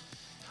 Yeah.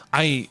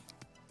 I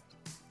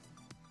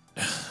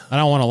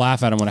don't want to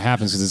laugh at them when it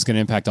happens because it's going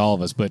to impact all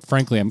of us. But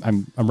frankly,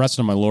 I'm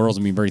resting on my laurels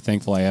and being very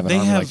thankful I have an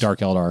army like Dark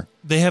Eldar.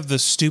 They have the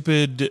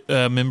stupid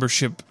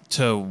membership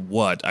to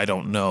what? I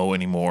don't know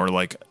anymore.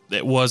 Like,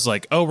 it was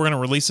like, oh, we're going to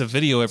release a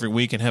video every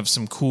week and have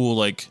some cool,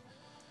 like,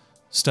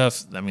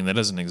 stuff. I mean, that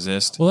doesn't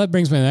exist. Well, that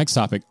brings me to the next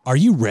topic. Are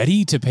you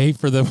ready to pay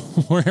for the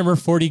Warhammer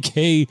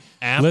 40K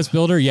app list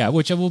builder? Yeah,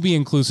 which will be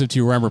inclusive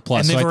to Warhammer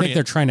Plus. So I think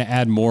they're trying to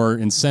add more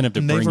incentive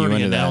to bring you into that.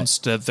 They've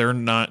announced that they're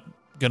not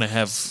going to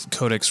have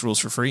codex rules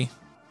for free.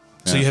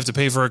 So you have to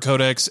pay for a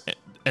codex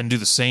and do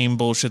the same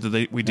bullshit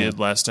that we did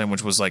last time,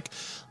 which was like,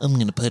 I'm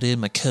going to put in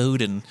my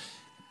code and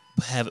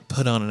have it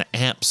put on an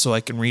app so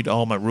I can read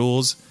all my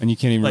rules. And you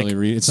can't even really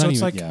read. It's so not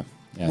it's even, like,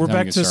 yeah, we're don't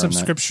back get to started on that.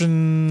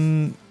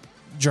 subscription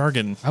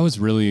jargon. I was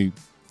really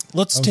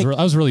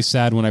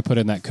sad when I put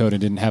in that code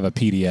and didn't have a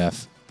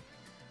PDF.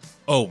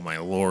 Oh my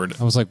lord!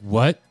 I was like,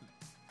 "What?"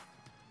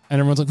 And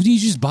everyone's like, "Well, you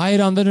just buy it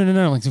on the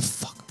no." I'm like,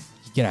 "Fuck,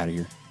 get out of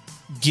here."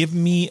 Give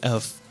me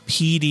a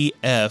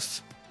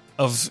PDF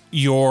of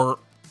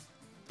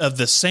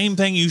the same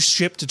thing you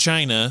ship to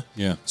China,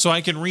 so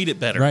I can read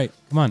it better. Right?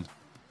 Come on.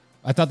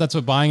 I thought that's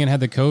what buying and had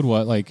the code.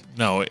 What like?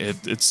 No,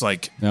 it's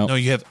like no.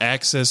 You have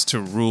access to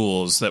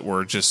rules that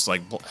were just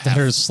like that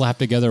are slapped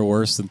together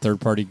worse than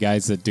third-party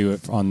guys that do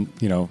it on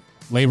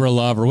labor of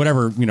love or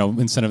whatever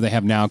incentive they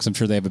have now. Because I'm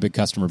sure they have a big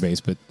customer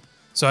base. But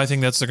so I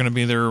think that's going to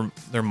be their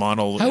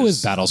model. How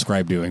is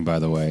Battlescribe doing, by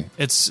the way?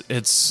 It's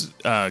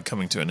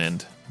coming to an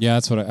end. Yeah,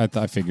 that's what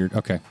I figured.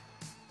 Okay.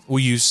 Well,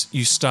 you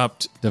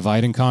stopped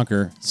Divide and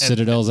Conquer.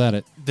 Citadel's at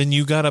it. Then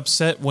you got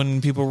upset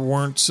when people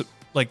weren't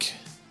like.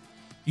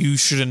 You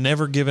should have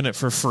never given it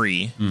for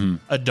free. $1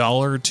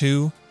 or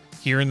 $2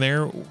 here and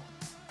there.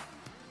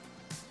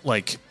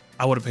 Like,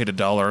 I would have paid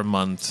 $1 a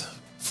month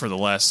for the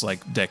last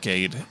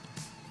decade,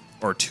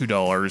 or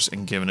 $2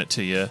 and given it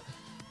to you.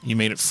 You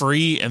made it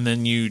free, and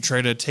then you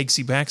try to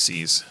takesy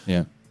backsies.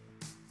 Yeah.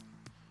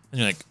 And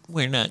you're like,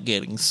 we're not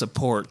getting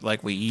support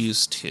like we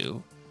used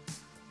to.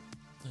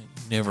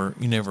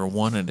 You never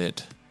wanted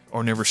it,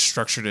 or never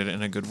structured it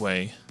in a good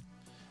way.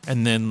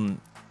 And then,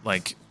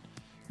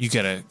 you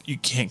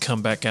can't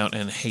come back out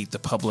and hate the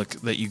public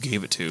that you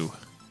gave it to,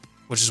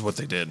 which is what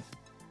they did.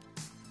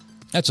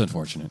 That's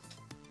unfortunate.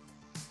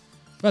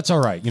 That's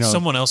all right.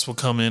 Someone else will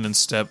come in and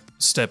step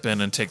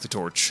in and take the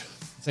torch.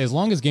 Say, as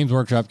long as Games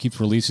Workshop keeps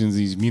releasing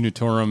these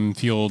Munitorum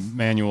field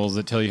manuals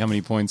that tell you how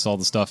many points all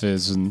the stuff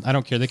is, and I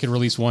don't care, they could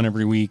release one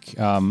every week.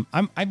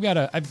 I've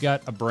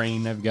got a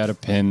brain, I've got a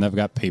pen, I've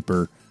got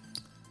paper.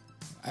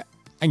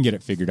 I can get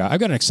it figured out. I've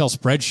got an Excel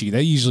spreadsheet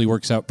that usually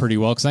works out pretty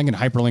well because I can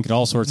hyperlink it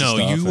all sorts of No,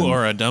 stuff. you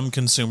are a dumb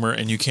consumer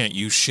and you can't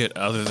use shit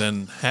other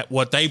than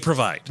what they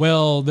provide.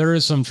 Well, there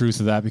is some truth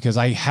to that because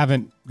I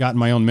haven't gotten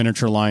my own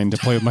miniature line to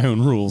play with my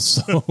own rules.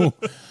 So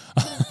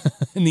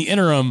in the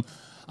interim,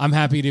 I'm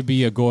happy to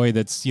be a goy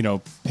that's,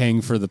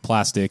 paying for the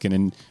plastic.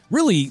 And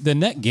really, the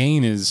net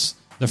gain is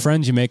the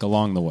friends you make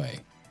along the way.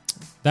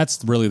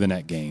 That's really the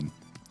net gain.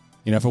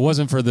 If it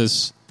wasn't for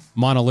this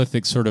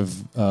monolithic sort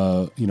of,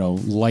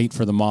 light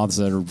for the moths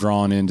that are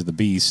drawn into the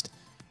beast,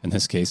 in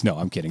this case, no,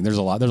 I'm kidding. There's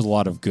a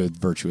lot of good,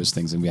 virtuous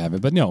things that we have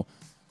it. But no,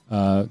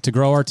 to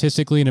grow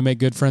artistically and to make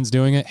good friends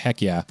doing it,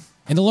 heck yeah.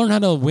 And to learn how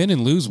to win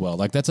and lose well.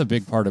 Like, that's a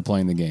big part of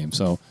playing the game.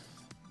 So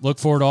look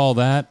forward to all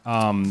that.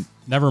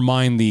 Never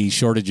mind the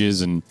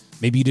shortages, and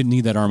maybe you didn't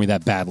need that army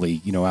that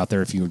badly, out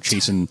there if you were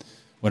chasing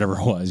whatever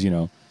it was,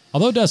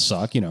 Although it does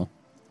suck,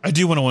 I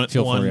do want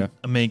for to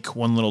make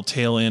one little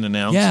tail end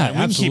announcement. Yeah, we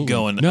can absolutely. keep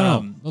going.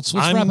 No, let's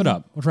wrap it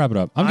up. Let's wrap it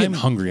up. I'm getting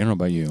hungry. I don't know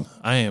about you.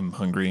 I am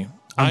hungry.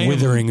 I'm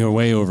withering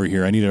away over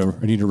here. I need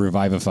to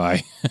revivify.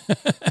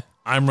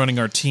 I'm running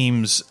our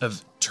team's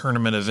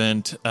tournament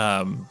event.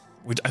 I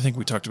think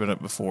we talked about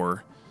it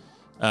before.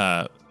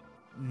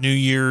 New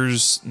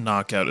Year's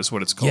Knockout is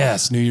what it's called.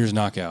 Yes, New Year's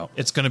Knockout.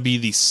 It's going to be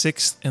the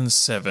 6th and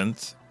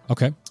 7th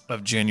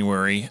of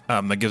January.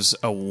 That gives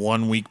a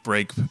 1 week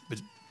break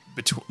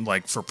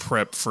between, for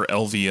prep for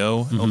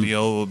LVO. Mm-hmm.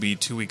 LVO will be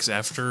 2 weeks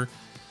after,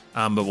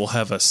 but we'll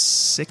have a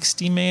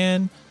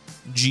 60-man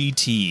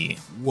GT.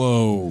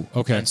 Whoa.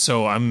 Okay. And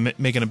so I'm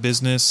making a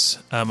business.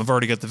 I've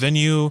already got the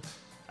venue.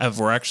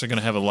 We're actually going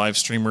to have a live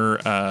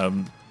streamer.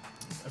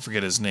 I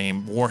forget his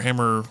name.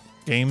 Warhammer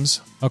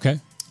Games. Okay.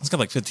 He's got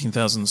like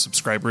 15,000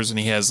 subscribers, and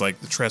he has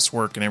like the tress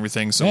work and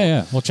everything. So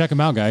yeah. Well, check him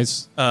out,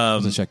 guys.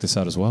 Let's check this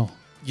out as well.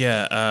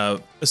 Yeah.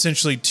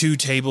 Essentially 2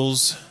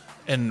 tables,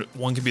 and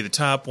one could be the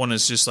top. One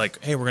is just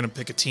like, hey, we're going to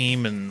pick a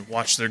team and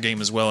watch their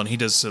game as well. And he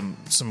does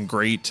some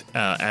great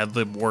ad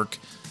lib work.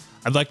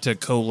 I'd like to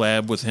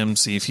collab with him,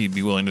 see if he'd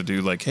be willing to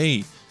do like,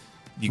 hey,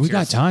 we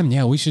got time.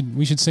 Yeah, we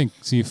should sync.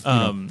 See if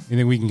you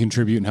think we can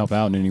contribute and help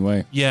out in any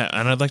way. Yeah,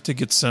 and I'd like to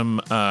get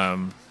some.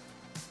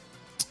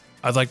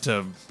 I'd like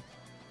to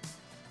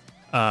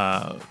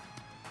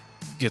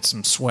get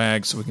some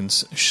swag so we can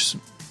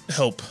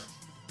help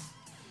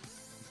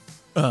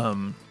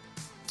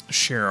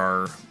share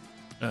our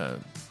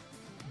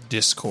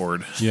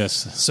Discord. Yes,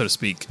 so to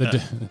speak.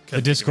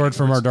 The Discord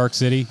from our Dark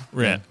City.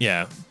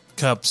 Yeah.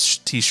 Cups,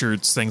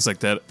 T-shirts, things like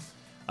that.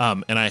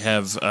 And I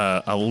have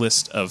a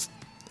list of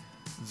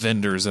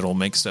vendors that'll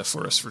make stuff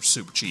for us for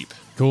super cheap.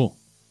 Cool.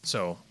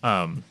 So,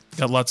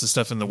 got lots of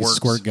stuff in the works.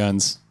 Squirt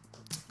guns.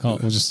 We'll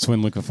just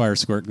twin liquefier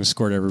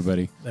squirt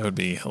everybody. That would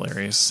be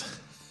hilarious.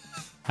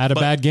 Had a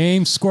bad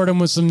game, squirt them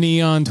with some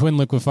neon twin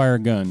liquefier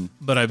gun.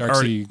 But I've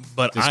already,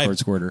 Discord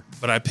squirter.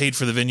 But I paid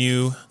for the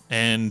venue,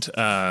 and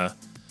I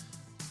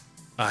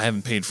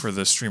haven't paid for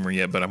the streamer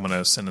yet. But I'm going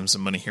to send him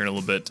some money here in a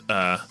little bit,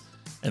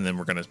 and then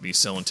we're going to be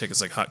selling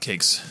tickets like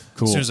hotcakes.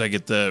 Cool. As soon as I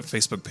get the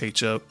Facebook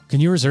page up. Can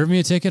you reserve me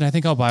a ticket? I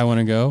think I'll buy one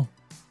and go.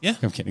 Yeah,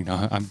 I'm kidding.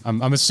 No,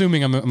 I'm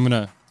assuming I'm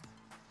gonna.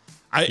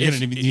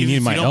 If you you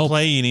need my don't help.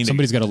 play, you need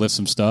Somebody's got to lift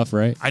some stuff,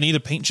 right? I need a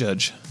paint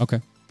judge.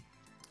 Okay.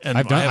 And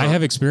I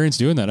have experience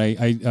doing that.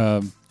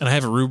 And I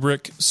have a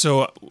rubric.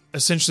 So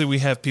essentially, we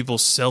have people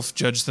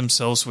self-judge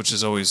themselves, which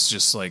is always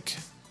just like,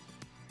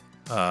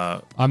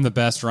 I'm the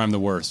best or I'm the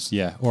worst.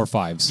 Yeah, or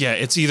 5s. yeah,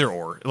 it's either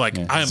or. Like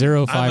I'm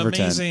 0, 5, I'm or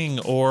 10. amazing,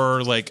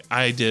 or like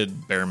I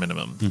did bare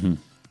minimum.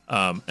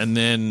 Mm-hmm. And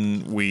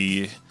then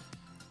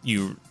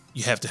you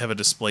have to have a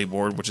display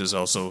board, which is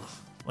also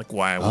like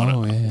why I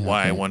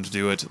I wanted to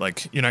do it.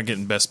 Like you're not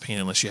getting best paint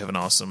unless you have an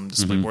awesome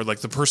display Mm-hmm. board. Like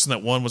the person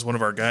that won was one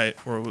of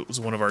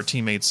our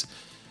teammates.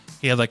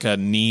 He had like a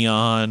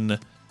neon,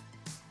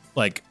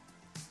 like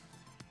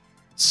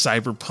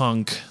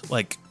cyberpunk,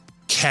 like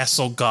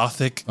castle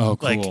gothic, Oh,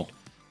 cool. like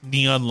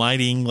neon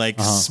lighting, like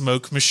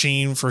smoke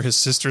machine for his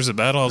sisters of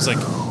battle. I was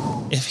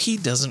like, if he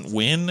doesn't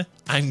win,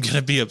 I'm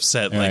gonna be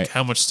upset. Like right.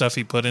 how much stuff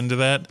he put into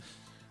that.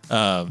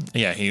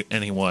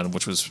 He won,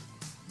 which was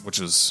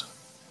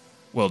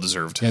well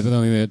deserved. Yeah, but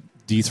only that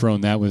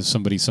dethroned that was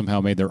somebody somehow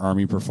made their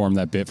army perform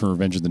that bit from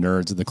Revenge of the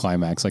Nerds at the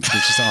climax. Like it's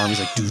just the army's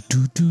like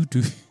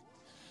do.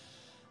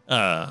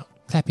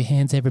 Clap your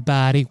hands,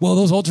 everybody. Whoa,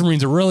 those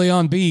Ultramarines are really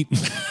on beat.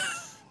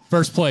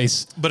 First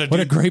place. But what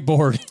a great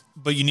board.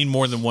 But you need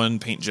more than one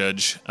paint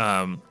judge.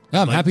 I'm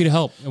happy to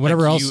help.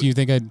 Whatever else you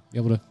think I'd be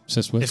able to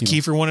assist with. If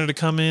Kiefer wanted to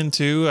come in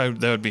too,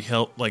 that would be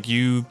help. Like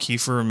you,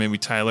 Kiefer, and maybe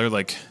Tyler,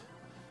 like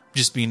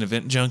just being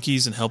event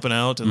junkies and helping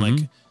out,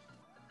 and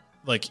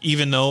like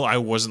even though I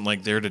wasn't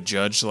like there to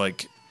judge,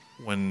 like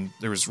when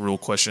there was rule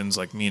questions,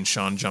 like me and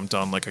Sean jumped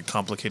on like a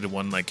complicated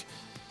one, like.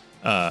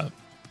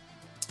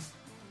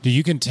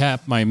 You can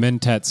tap my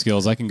Mentat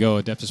skills. I can go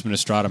Adeptus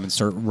Ministratum and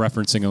start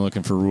referencing and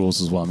looking for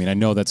rules as well. I mean, I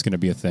know that's going to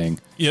be a thing.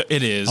 Yeah,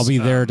 it is. I'll be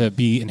there to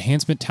be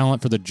enhancement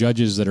talent for the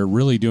judges that are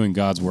really doing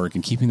God's work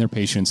and keeping their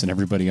patience and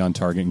everybody on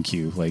target and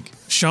queue. Like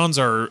Sean's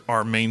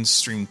our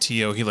mainstream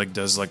TO. He like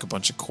does like a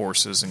bunch of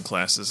courses and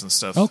classes and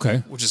stuff.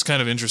 Okay. Which is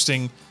kind of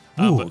interesting.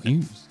 Ooh,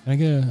 can I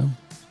get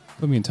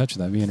put me in touch with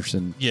that? I'd be interested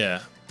in.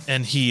 Yeah,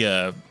 and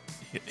he'll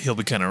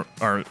be kind of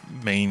our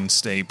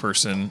mainstay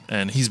person,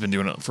 and he's been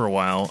doing it for a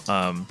while.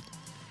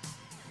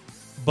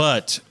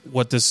 But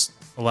what this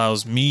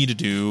allows me to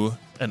do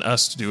and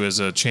us to do as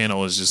a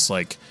channel is just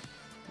like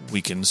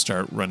we can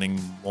start running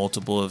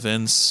multiple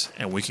events,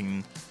 and we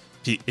can,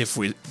 if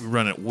we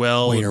run it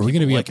well. Wait, are we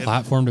going to be a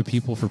platform to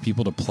people for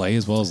people to play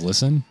as well as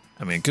listen?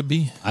 I mean, it could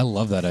be. I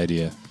love that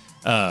idea.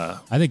 I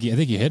think you're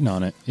hitting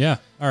on it. Yeah.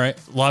 All right.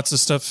 Lots of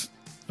stuff.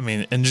 I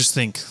mean, and just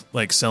think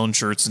like selling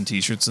shirts and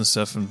T-shirts and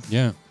stuff, and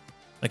yeah.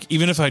 Like,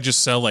 even if I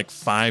just sell like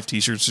 5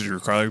 T-shirts to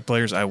your card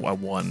players, I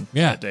won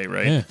that day,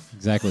 right? Yeah,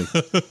 exactly.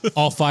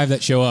 All 5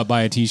 that show up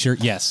buy a T-shirt.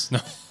 Yes.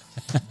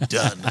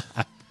 Done.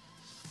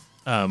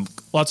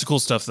 Lots of cool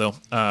stuff, though.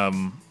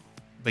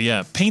 But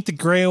yeah, paint the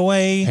gray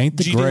away. Paint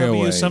the gray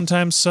away.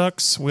 Sometimes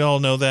sucks. We all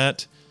know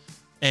that.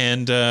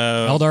 And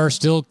Eldar are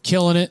still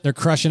killing it. They're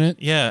crushing it.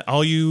 Yeah,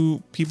 all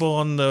you people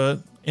on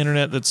the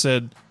internet that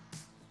said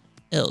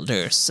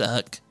Eldar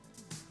suck.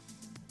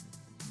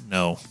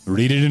 No.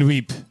 Read it and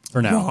weep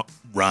for now.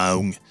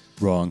 Wrong.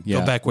 Yeah.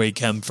 Go back where you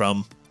come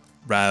from.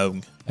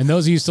 Wrong. And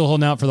those of you still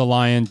holding out for the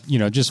Lion,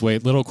 just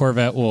wait. Little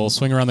Corvette will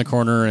swing around the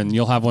corner and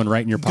you'll have one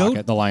right in your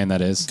pocket. The Lion,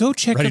 that is. Go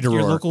check ready out to your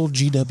roar. local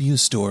GW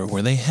store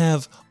where they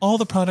have all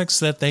the products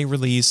that they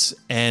release.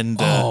 And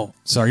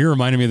sorry, you're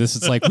reminding me of this.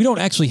 It's like we don't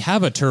actually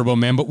have a Turbo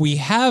Man, but we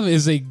have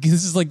this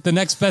is like the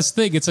next best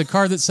thing. It's a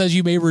card that says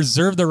you may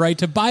reserve the right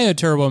to buy a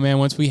Turbo Man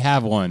once we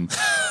have one.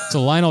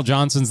 So Lionel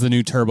Johnson's the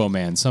new Turbo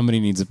Man. Somebody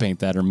needs to paint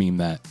that or meme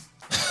that.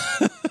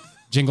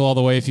 Jingle All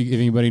the Way, if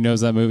anybody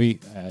knows that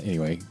movie.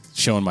 Anyway,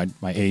 showing my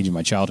age and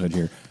my childhood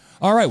here.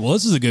 All right, well,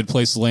 this is a good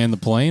place to land the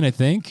plane, I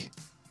think.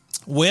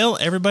 Well,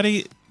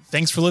 everybody,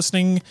 thanks for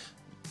listening.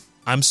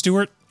 I'm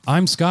Stuart.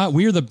 I'm Scott.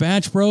 We are the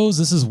Batch Bros.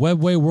 This is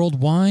Webway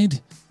Worldwide,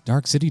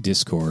 Dark City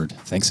Discord.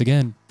 Thanks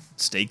again.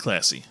 Stay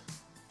classy.